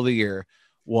in the middle of the year,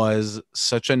 was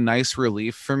such a nice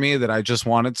relief for me that I just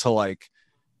wanted to like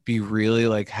be really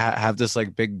like have this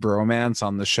like big bromance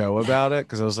on the show about it,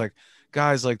 because I was like,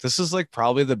 guys, like this is like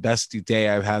probably the best day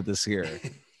I've had this year.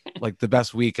 Like the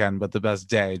best weekend, but the best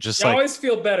day. Just I always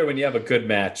feel better when you have a good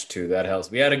match too. That helps.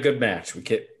 We had a good match. We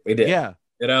did. Yeah.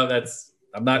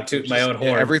 I'm not tooting my own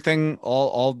horn. Everything,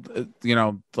 all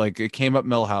like it came up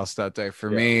Millhouse that day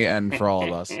for me and for all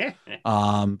of us.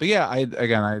 But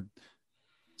yeah,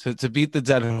 to beat the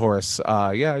dead horse.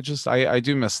 I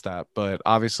do miss that, but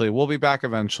obviously we'll be back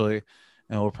eventually,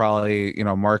 and we'll probably,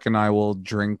 Mark and I will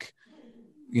drink,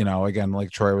 again,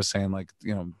 like Troy was saying, like,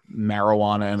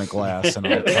 marijuana in a glass, and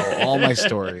I'll tell all my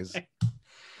stories.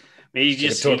 Maybe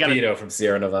you torpedo from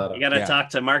Sierra Nevada. You got to talk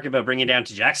to Mark about bringing it down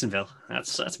to Jacksonville.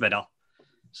 That's about all.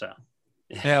 So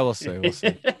yeah, we'll see.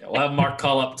 We'll have Mark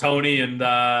call up Tony, and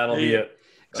that'll be it.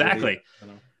 Exactly.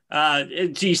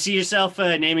 Do you see yourself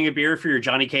naming a beer for your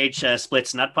Johnny Cage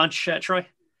Splits Nut Punch, Troy?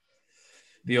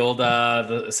 The old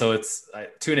so it's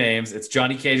two names. It's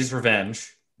Johnny Cage's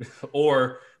Revenge,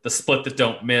 or the Split That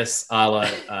Don't Miss, a la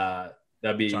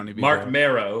that'd be Johnny B. Mark Bad.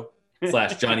 Marrow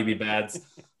 / Johnny B. Bad's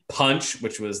Punch,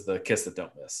 which was the Kiss That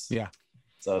Don't Miss. Yeah.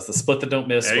 So it's the Split That Don't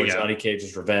Miss There you or go. Johnny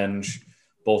Cage's Revenge.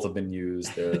 Both have been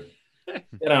used. They're,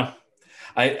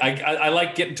 I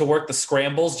like getting to work the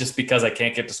scrambles just because I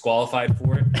can't get disqualified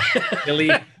for it.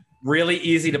 Really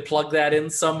easy to plug that in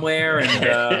somewhere,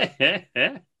 and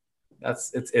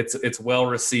it's well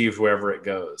received wherever it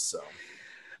goes. So.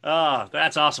 Oh,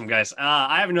 that's awesome, guys.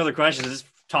 I have another question. This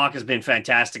talk has been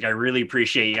fantastic. I really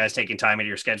appreciate you guys taking time out of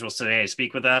your schedules today to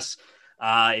speak with us.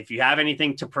 If you have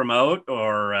anything to promote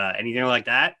or anything like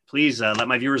that, please let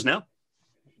my viewers know.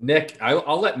 Nick,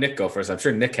 I'll let Nick go first. I'm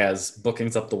sure Nick has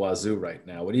bookings up the wazoo right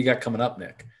now. What do you got coming up,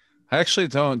 Nick? I actually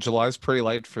don't. July's pretty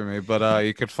light for me, but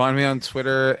you could find me on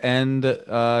Twitter and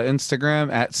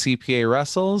Instagram at CPA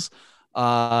Wrestles.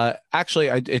 Actually,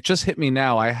 it just hit me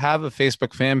now. I have a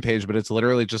Facebook fan page, but it's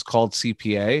literally just called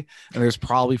CPA, and there's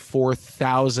probably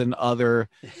 4,000 other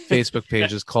Facebook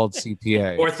pages called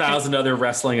CPA. 4,000 other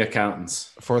wrestling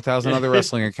accountants. 4,000 other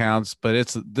wrestling accounts,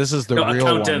 but this is the real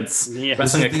accountants. one. Yeah. This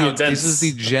Wrestling is, accountants. this is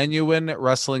the genuine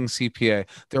wrestling CPA.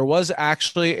 There was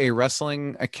actually a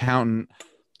wrestling accountant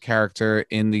character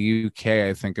in the UK,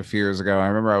 I think, a few years ago. I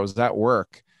remember I was at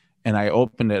work and I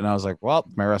opened it and I was like, well,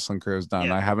 my wrestling career is done.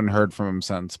 Yeah. I haven't heard from him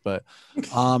since, but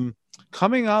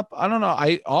coming up, I don't know.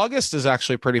 August is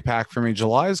actually pretty packed for me.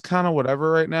 July is kind of whatever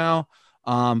right now.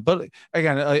 But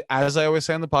again, as I always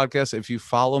say on the podcast, if you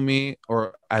follow me,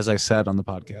 or as I said on the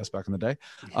podcast back in the day,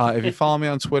 if you follow me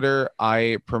on Twitter,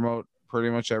 I promote pretty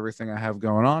much everything I have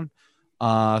going on.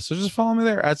 So just follow me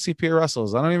there at CPA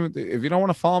Wrestles. If you don't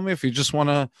want to follow me, if you just want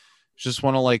to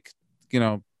like,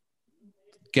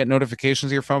 get notifications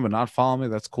to your phone, but not follow me,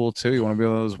 that's cool too. You want to be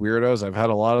one of those weirdos? I've had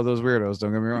a lot of those weirdos.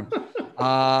 Don't get me wrong.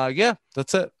 Yeah,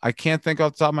 that's it. I can't think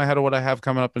off the top of my head of what I have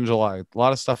coming up in July. A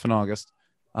lot of stuff in August.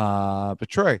 But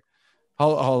Troy,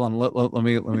 hold on. Let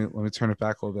me turn it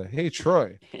back a little bit. Hey,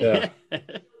 Troy. Yeah.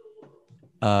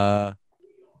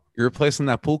 You're replacing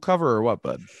that pool cover or what,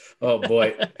 bud? Oh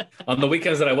boy. On the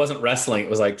weekends that I wasn't wrestling, it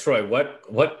was like, Troy, what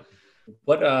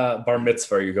bar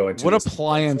mitzvah are you going to? What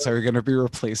appliance are you going to be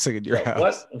replacing in your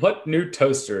house? What new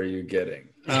toaster are you getting?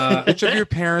 Which of your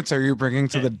parents are you bringing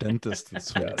to the dentist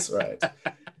this week? That's right.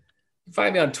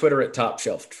 Find me on Twitter at Top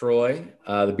Shelf Troy,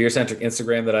 the beer centric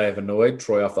Instagram that I have annoyed,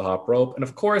 Troy Off the Hop Rope. And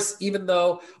of course, even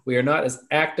though we are not as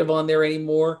active on there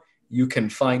anymore, you can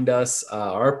find us,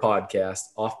 our podcast,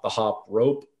 Off the Hop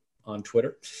Rope, on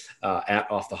Twitter, at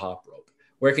Off the Hop Rope.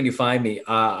 Where can you find me?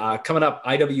 Coming up,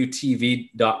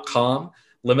 IWTV.com.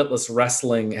 Limitless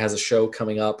Wrestling has a show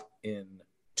coming up in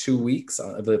 2 weeks,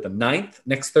 I believe the 9th,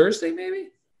 next Thursday, maybe?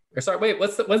 Or sorry, wait,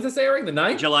 when's this airing? The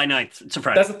 9th? July 9th. It's a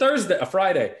Friday. That's a Thursday, a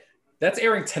Friday. That's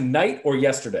airing tonight or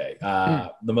yesterday.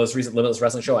 The most recent Limitless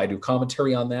Wrestling show. I do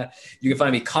commentary on that. You can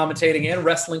find me commentating and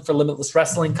wrestling for Limitless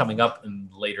Wrestling coming up in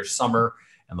later summer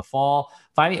and the fall.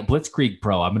 Find me at Blitzkrieg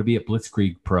Pro. I'm going to be at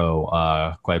Blitzkrieg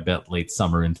Pro quite a bit late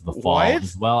summer into the fall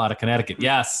as well, out of Connecticut.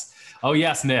 Yes. Oh,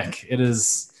 yes, Nick. It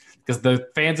is because the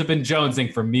fans have been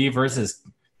jonesing for me versus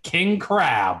King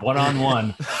Crab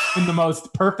one-on-one in the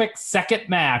most perfect second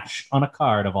match on a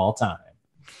card of all time.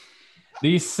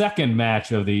 The second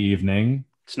match of the evening.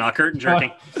 It's not curtain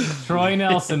jerking. Troy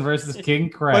Nelson versus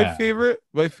King Crab.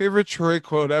 My favorite Troy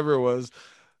quote ever was,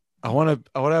 I want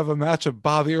to have a match of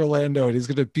Bobby Orlando, and he's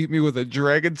going to beat me with a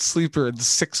dragon sleeper in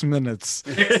 6 minutes.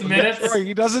 6 minutes? Troy,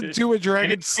 he doesn't do a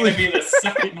dragon It's going to sleeper. be the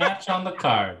second match on the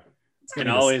card. It's going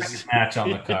to be the always- second match on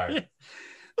the card.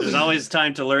 There's always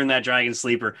time to learn that dragon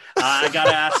sleeper. I got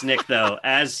to ask Nick, though,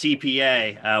 as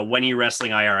CPA, when are you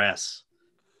wrestling IRS?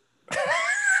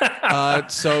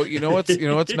 So you know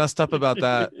what's messed up about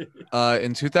that?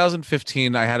 In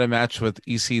 2015, I had a match with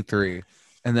EC3,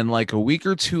 and then like a week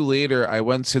or two later, I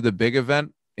went to the big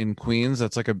event in Queens.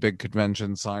 That's like a big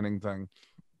convention signing thing,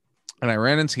 and I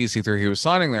ran into EC3. He was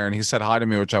signing there, and he said hi to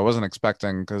me, which I wasn't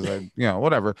expecting because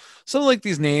whatever. Some like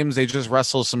these names, they just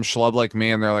wrestle some schlub like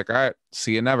me, and they're like, all right,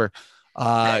 see you never.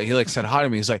 He like said hi to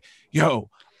me. He's like,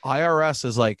 yo, IRS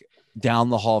is like down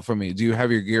the hall from me. Do you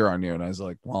have your gear on you? And I was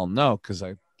like, well, no, because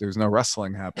there's no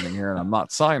wrestling happening here and I'm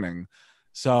not signing.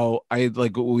 So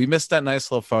we missed that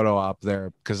nice little photo op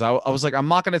there because I was like, I'm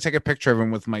not going to take a picture of him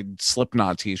with my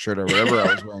Slipknot t-shirt or whatever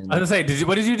I was wearing. I was gonna say,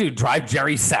 what did you do? Drive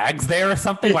Jerry Sags there or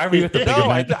something? Why were you at the big No,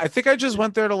 event? I think I just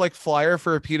went there to like flyer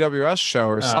for a PWS show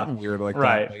or something weird like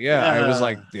right. that. But yeah, I was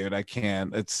like, dude, I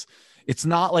can't. it's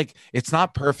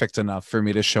not perfect enough for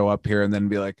me to show up here and then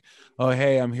be like, oh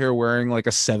hey, I'm here wearing like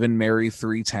a 7 Mary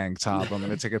 3 tank top. I'm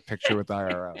gonna take a picture with the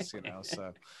IRS, you know.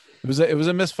 So it was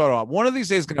a missed photo op. One of these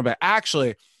days gonna be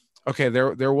actually okay.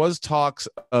 There was talks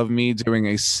of me doing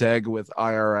a seg with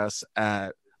IRS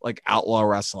at like Outlaw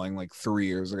Wrestling like 3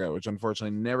 years ago, which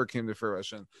unfortunately never came to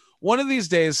fruition. One of these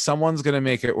days, someone's gonna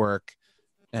make it work.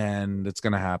 And it's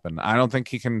going to happen. I don't think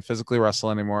he can physically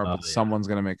wrestle anymore, but someone's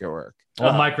going to make it work.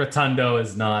 Well, Mike Rotundo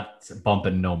is not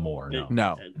bumping no more.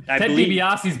 No. Ted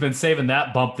DiBiase's been saving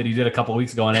that bump that he did a couple of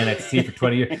weeks ago on NXT for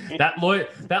 20 years. That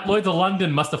Lloyd of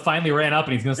London must have finally ran up,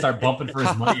 and he's going to start bumping for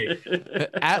his money.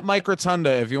 At Mike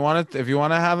Rotunda, if you want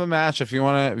to have a match, if you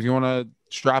want to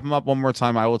strap him up one more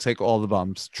time, I will take all the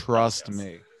bumps. Trust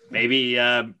me. Maybe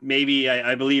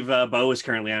I believe Bo is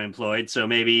currently unemployed, so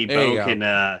maybe Bo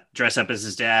can dress up as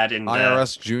his dad and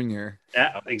IRS Junior.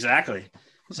 Yeah, exactly.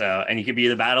 So, and you could be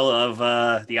the battle of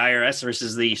the IRS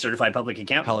versus the certified public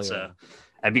accountant. So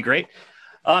that'd be great.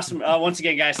 Awesome. Once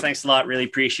again, guys, thanks a lot. Really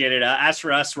appreciate it. As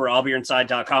for us, we're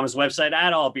allbeerinside.com's website,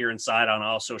 at allbeerinside on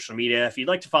all social media. If you'd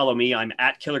like to follow me, I'm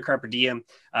at Killer Carpe Diem.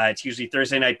 It's usually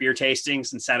Thursday night beer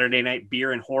tastings and Saturday night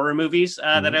beer and horror movies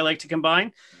that I like to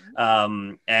combine.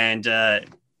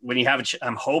 When you have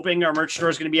I'm hoping our merch store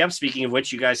is going to be up. Speaking of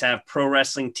which, you guys have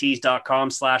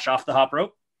prowrestlingtees.com/offthehoprope.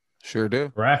 Sure do.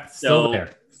 Correct. Still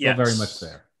there. Still very much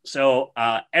there. So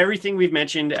everything we've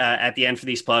mentioned at the end for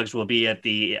these plugs will be at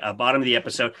the bottom of the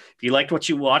episode. If you liked what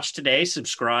you watched today,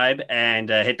 subscribe and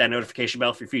hit that notification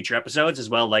bell for future episodes as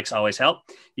well. Likes always help.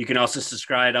 You can also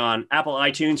subscribe on Apple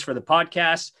iTunes for the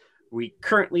podcast. We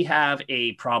currently have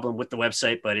a problem with the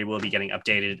website, but it will be getting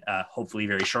updated hopefully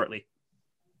very shortly.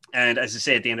 And as I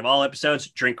say at the end of all episodes,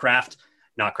 drink craft,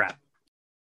 not crap.